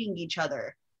fighting each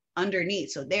other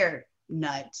underneath. So they're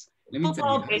nuts.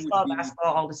 Football, baseball,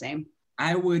 basketball, all the same.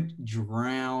 I would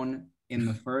drown in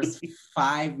the first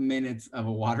 5 minutes of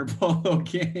a water polo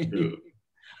game.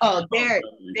 Oh,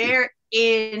 they're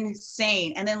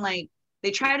insane. And then like, they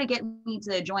try to get me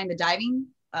to join the diving,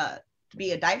 to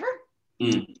be a diver.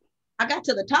 I got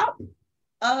to the top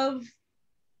of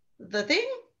the thing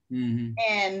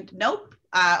and nope,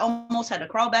 I almost had to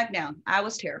crawl back down. I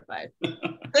was terrified.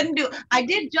 Couldn't do it. I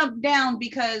did jump down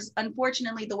because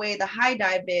unfortunately the way the high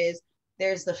dive is,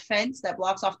 there's the fence that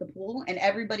blocks off the pool and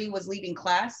everybody was leaving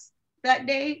class that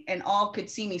day and all could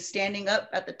see me standing up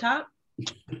at the top.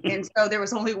 And so there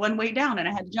was only one way down and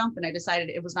I had to jump and I decided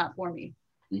it was not for me.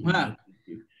 Wow.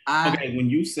 Okay, when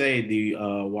you say the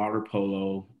water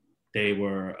polo, they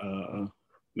were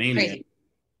maniacs.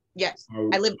 Yes,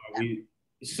 I lived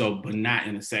but not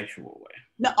in a sexual way.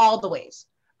 No, all the ways.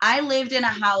 I lived in a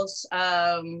house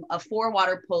of 4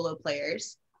 water polo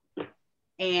players,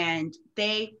 and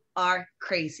they are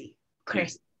crazy.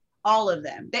 All of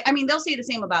them. They'll say the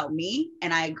same about me,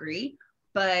 and I agree,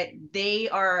 but they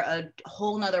are a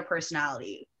whole nother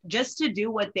personality just to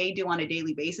do what they do on a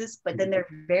daily basis. But then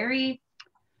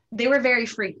they were very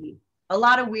freaky. A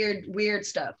lot of weird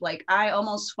stuff. Like I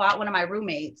almost fought one of my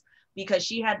roommates because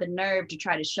she had the nerve to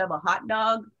try to shove a hot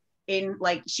dog in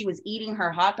like she was eating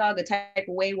her hot dog the type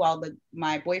of way while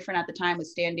my boyfriend at the time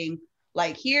was standing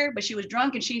like here, but she was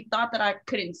drunk and she thought that I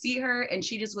couldn't see her, and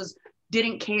she just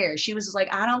didn't care. She was just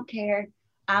like, I don't care.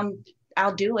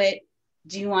 I'll do it.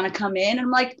 Do you want to come in? And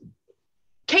I'm like,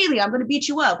 Kaylee, I'm going to beat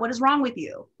you up. What is wrong with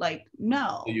you? Like,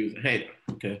 no. You was a hater.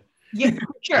 Okay. Yeah,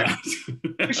 for sure.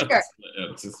 For sure.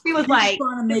 He was like,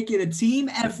 trying to make it a team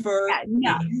effort. Yeah,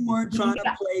 no. You weren't trying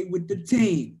to play with the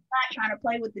team. Not trying to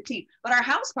play with the team. But our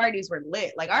house parties were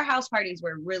lit. Like, our house parties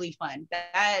were really fun.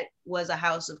 That was a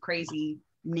house of craziness.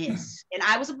 And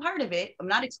I was a part of it. I'm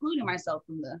not excluding myself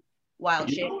from the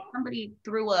wild shit. Somebody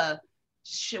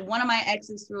one of my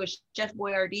exes threw a Chef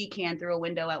Boyardee can through a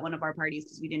window at one of our parties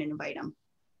because we didn't invite him.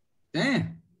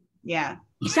 Damn. Yeah.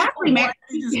 Sadly, man.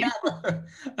 He just have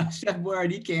a Chef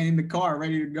Boyardee can in the car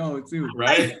ready to go too.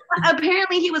 Right.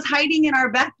 Apparently he was hiding in our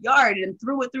backyard and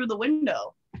threw it through the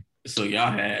window. So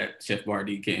y'all had Chef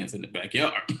Boyardee cans in the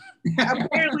backyard.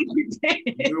 Apparently we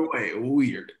did.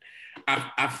 Weird.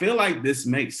 I feel like this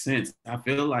makes sense. I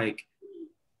feel like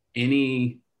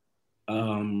any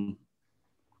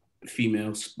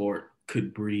female sport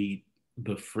could breed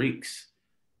the freaks,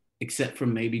 except for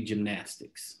maybe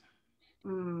gymnastics.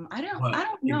 I don't know.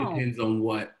 It depends on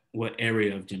what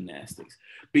area of gymnastics.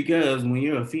 Because when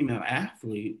you're a female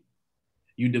athlete,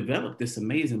 you develop this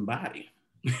amazing body.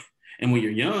 And when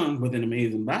you're young with an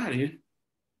amazing body,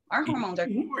 our hormones are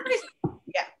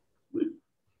yeah.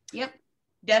 Yep.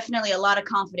 Definitely a lot of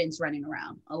confidence running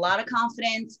around. A lot of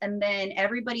confidence, and then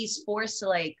everybody's forced to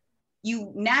like,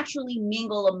 you naturally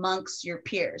mingle amongst your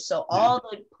peers. So all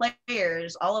the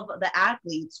players, all of the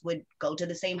athletes would go to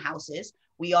the same houses.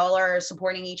 We all are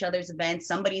supporting each other's events.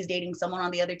 Somebody's dating someone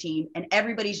on the other team, and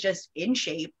everybody's just in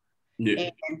shape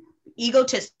and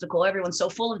egotistical. Everyone's so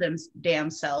full of them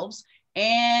damn selves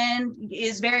and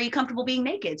is very comfortable being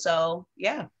naked. So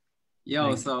yeah.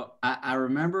 Yo, so I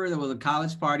remember there was a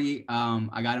college party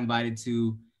I got invited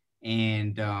to,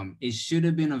 and it should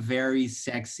have been a very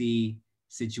sexy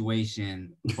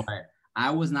situation, but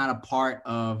I was not a part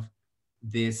of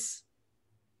this.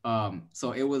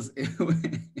 So it was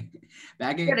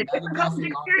back at Cal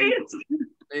State Long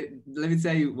Beach. Let me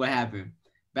tell you what happened.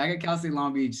 Back at Cal State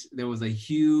Long Beach, there was a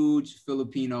huge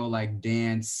Filipino like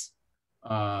dance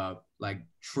like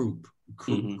crew,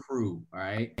 all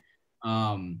right.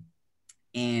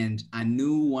 And I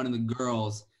knew one of the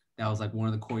girls that was like one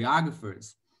of the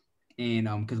choreographers, and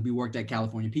because we worked at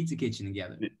California Pizza Kitchen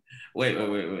together. Wait.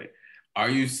 Are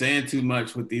you saying too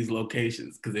much with these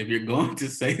locations? Because if you're going to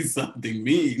say something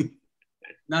mean.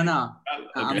 No,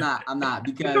 okay. I'm not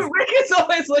because Rick is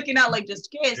always looking out like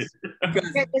just kiss.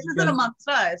 This isn't amongst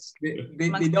us. They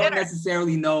don't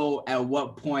necessarily know at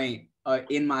what point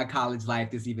in my college life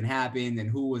this even happened and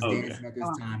who was dancing at this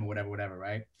time or whatever,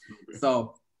 right? Okay.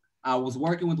 So I was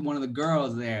working with one of the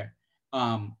girls there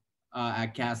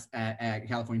at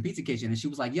California Pizza Kitchen, and she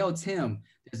was like, yo, Tim,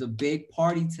 there's a big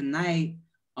party tonight.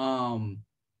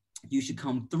 You should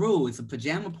come through. It's a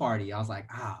pajama party. I was like,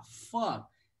 fuck,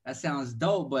 that sounds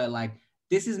dope. But like,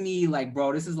 this is me, like,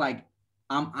 bro, this is like,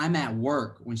 I'm at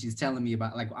work when she's telling me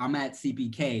about, like, I'm at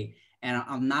CPK and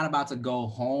I'm not about to go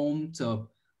home to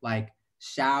like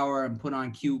shower and put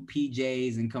on cute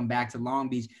PJs and come back to Long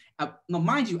Beach. No,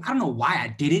 mind you, I don't know why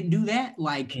I didn't do that.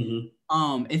 Like,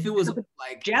 if it was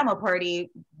like pajama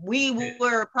party, we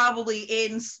were probably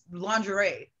in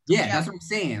lingerie. Yeah, that's what I'm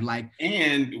saying. Like,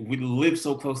 and we live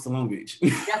so close to Long Beach.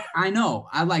 Yeah, I know.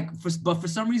 But for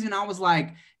some reason I was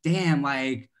like, damn,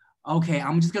 like, okay,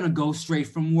 I'm just gonna go straight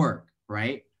from work,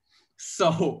 right?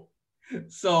 So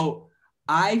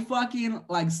I fucking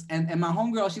like, and my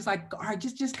homegirl, she's like, all right,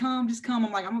 just come.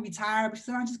 I'm like, I'm gonna be tired, but she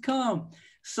said, just come.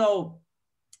 So,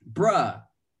 bruh,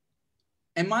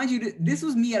 and mind you, this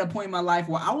was me at a point in my life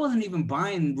where I wasn't even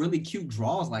buying really cute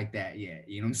draws like that yet.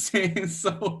 You know what I'm saying?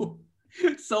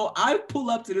 So I pull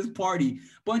up to this party,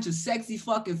 bunch of sexy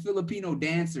fucking Filipino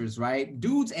dancers, right?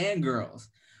 Dudes and girls.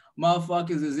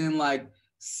 Motherfuckers is in like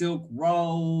silk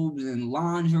robes and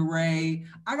lingerie.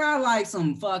 I got like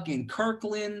some fucking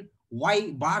Kirkland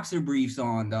white boxer briefs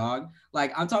on, dog.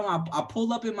 Like, I'm talking about, I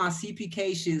pull up in my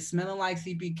CPK shit, smelling like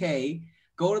CPK,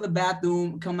 go to the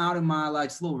bathroom, come out in my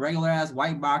like little regular ass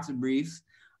white boxer briefs.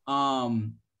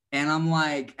 And I'm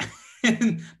like,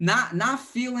 not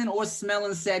feeling or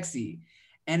smelling sexy.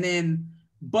 And then,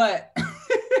 but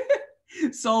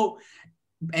so,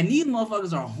 and these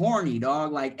motherfuckers are horny,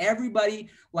 dog. Like, everybody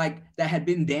like that had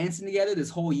been dancing together this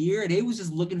whole year, they was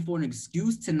just looking for an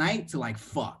excuse tonight to like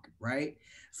fuck, right?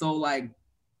 So like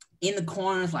in the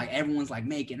corners, like everyone's like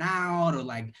making out or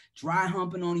like dry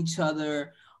humping on each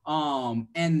other. And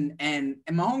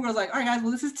my homegirl's like, all right guys,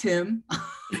 well, this is Tim.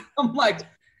 I'm like,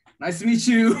 Nice to meet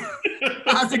you.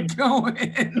 How's it going?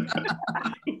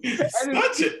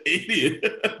 Such an idiot.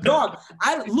 Dog,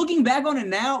 looking back on it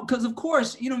now, because of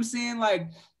course, you know what I'm saying,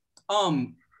 like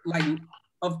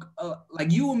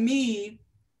you and me,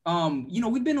 you know,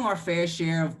 we've been to our fair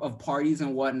share of parties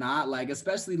and whatnot, like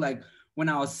especially like when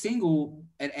I was single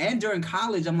and during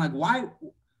college. I'm like,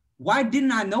 why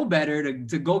didn't I know better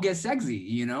to go get sexy,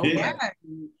 you know? Yeah.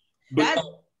 That's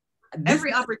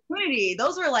every opportunity.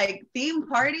 Those were like theme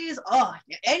parties. Oh,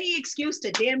 any excuse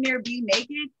to damn near be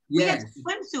naked. We had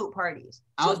swimsuit parties.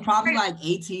 I was probably like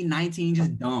 18, 19,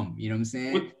 just dumb. You know what I'm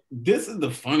saying? But this is the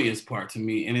funniest part to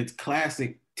me, and it's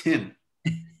classic Tim.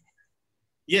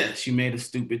 Yes, you made a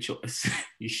stupid choice.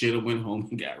 You should have went home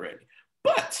and got ready.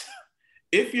 But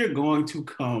if you're going to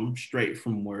come straight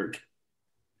from work,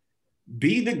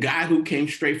 be the guy who came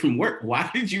straight from work. Why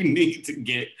did you need to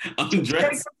get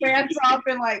undressed? Pants off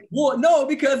and like. Well, no,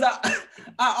 because I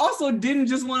also didn't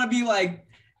just want to be like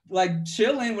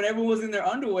chilling when everyone was in their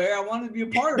underwear. I wanted to be a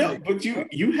part of it. But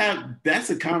you have, that's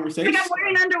a conversation. I'm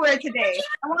wearing underwear today.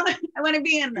 I want to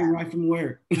be in them. Right from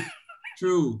work.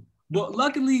 True. But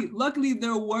luckily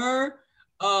there were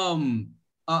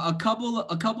a couple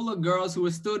of girls who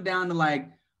were still down to like,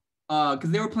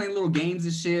 because they were playing little games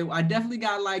and shit. I definitely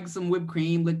got like some whipped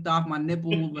cream licked off my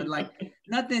nipple, but like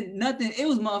nothing. It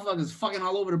was motherfuckers fucking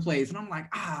all over the place, and I'm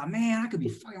like, man, I could be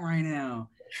fucking right now.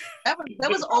 That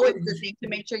was always the thing, to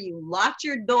make sure you locked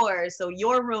your door so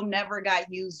your room never got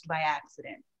used by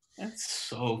accident. That's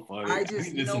so funny. I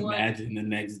just imagine the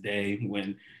next day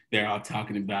when they're all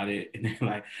talking about it, and they're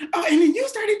like, "Oh, and then you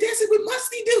started dancing with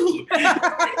Musty Dude."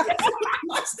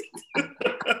 Musty Dude.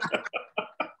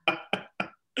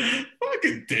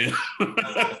 Fucking Tim.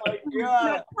 Oh my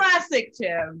God. Classic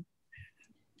Tim.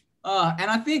 And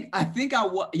I think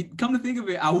come to think of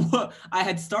it, I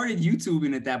had started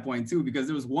YouTubing at that point too, because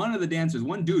there was one of the dancers,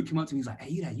 one dude came up to me, he's like,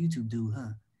 "Hey, you that YouTube dude,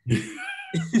 huh?"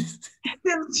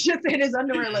 Tim's just in his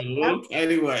underwear like,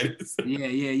 anyways.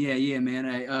 Yeah, man.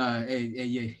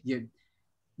 Hey,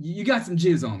 you got some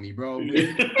jizz on me, bro.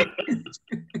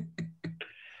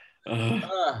 All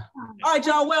right,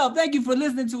 y'all. Well, thank you for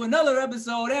listening to another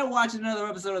episode and watching another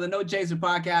episode of the No Chaser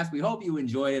podcast. We hope you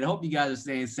enjoyed it. I hope you guys are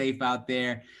staying safe out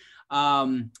there.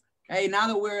 Hey, now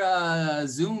that we're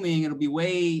Zooming, it'll be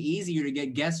way easier to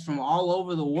get guests from all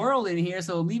over the world in here.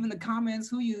 So leave in the comments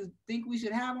who you think we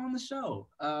should have on the show.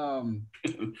 The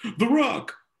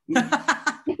Rock.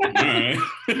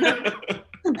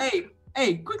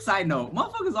 Hey, quick side note.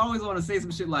 Motherfuckers always want to say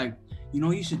some shit like, you know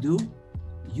what you should do?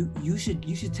 You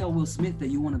should tell Will Smith that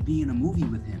you want to be in a movie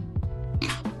with him.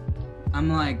 I'm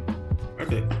like,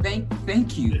 okay.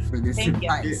 Thank you for this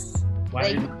advice. Why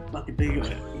didn't I fucking think of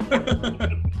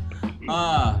that?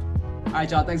 All right,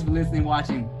 y'all. Thanks for listening,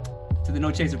 watching to the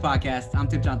No Chaser podcast. I'm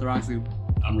Tip John Tharongsu.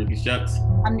 I'm Ricky Shucks.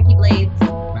 I'm Nikki Blades.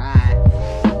 Bye.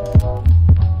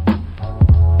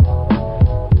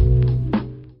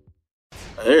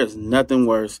 There's nothing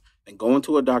worse than going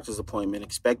to a doctor's appointment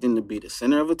expecting to be the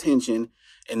center of attention,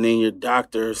 and then your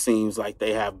doctor seems like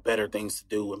they have better things to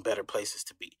do and better places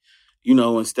to be. You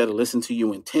know, instead of listening to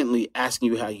you intently,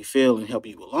 asking you how you feel and help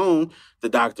you along, the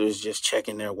doctor is just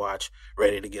checking their watch,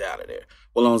 ready to get out of there.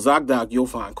 Well, on ZocDoc, you'll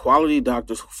find quality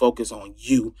doctors who focus on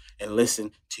you and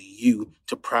listen to you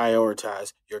to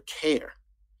prioritize your care.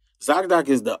 ZocDoc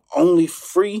is the only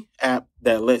free app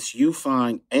that lets you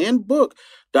find and book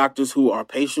doctors who are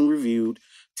patient-reviewed,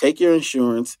 take your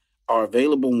insurance, are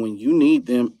available when you need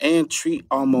them, and treat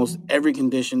almost every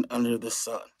condition under the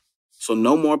sun. So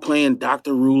no more playing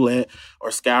Dr. Roulette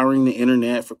or scouring the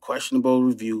internet for questionable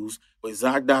reviews. With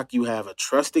ZocDoc, you have a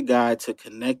trusted guide to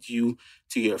connect you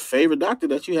to your favorite doctor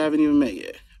that you haven't even met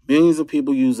yet. Millions of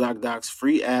people use ZocDoc's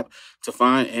free app to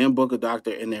find and book a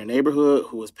doctor in their neighborhood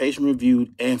who is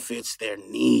patient-reviewed and fits their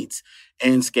needs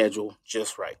and schedule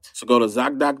just right. So go to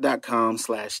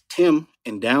ZocDoc.com/Tim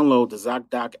and download the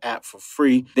ZocDoc app for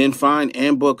free. Then find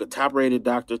and book a top-rated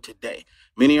doctor today.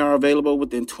 Many are available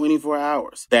within 24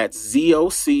 hours. That's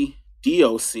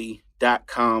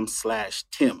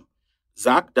ZocDoc.com/Tim.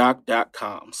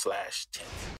 ZocDoc.com/Tim.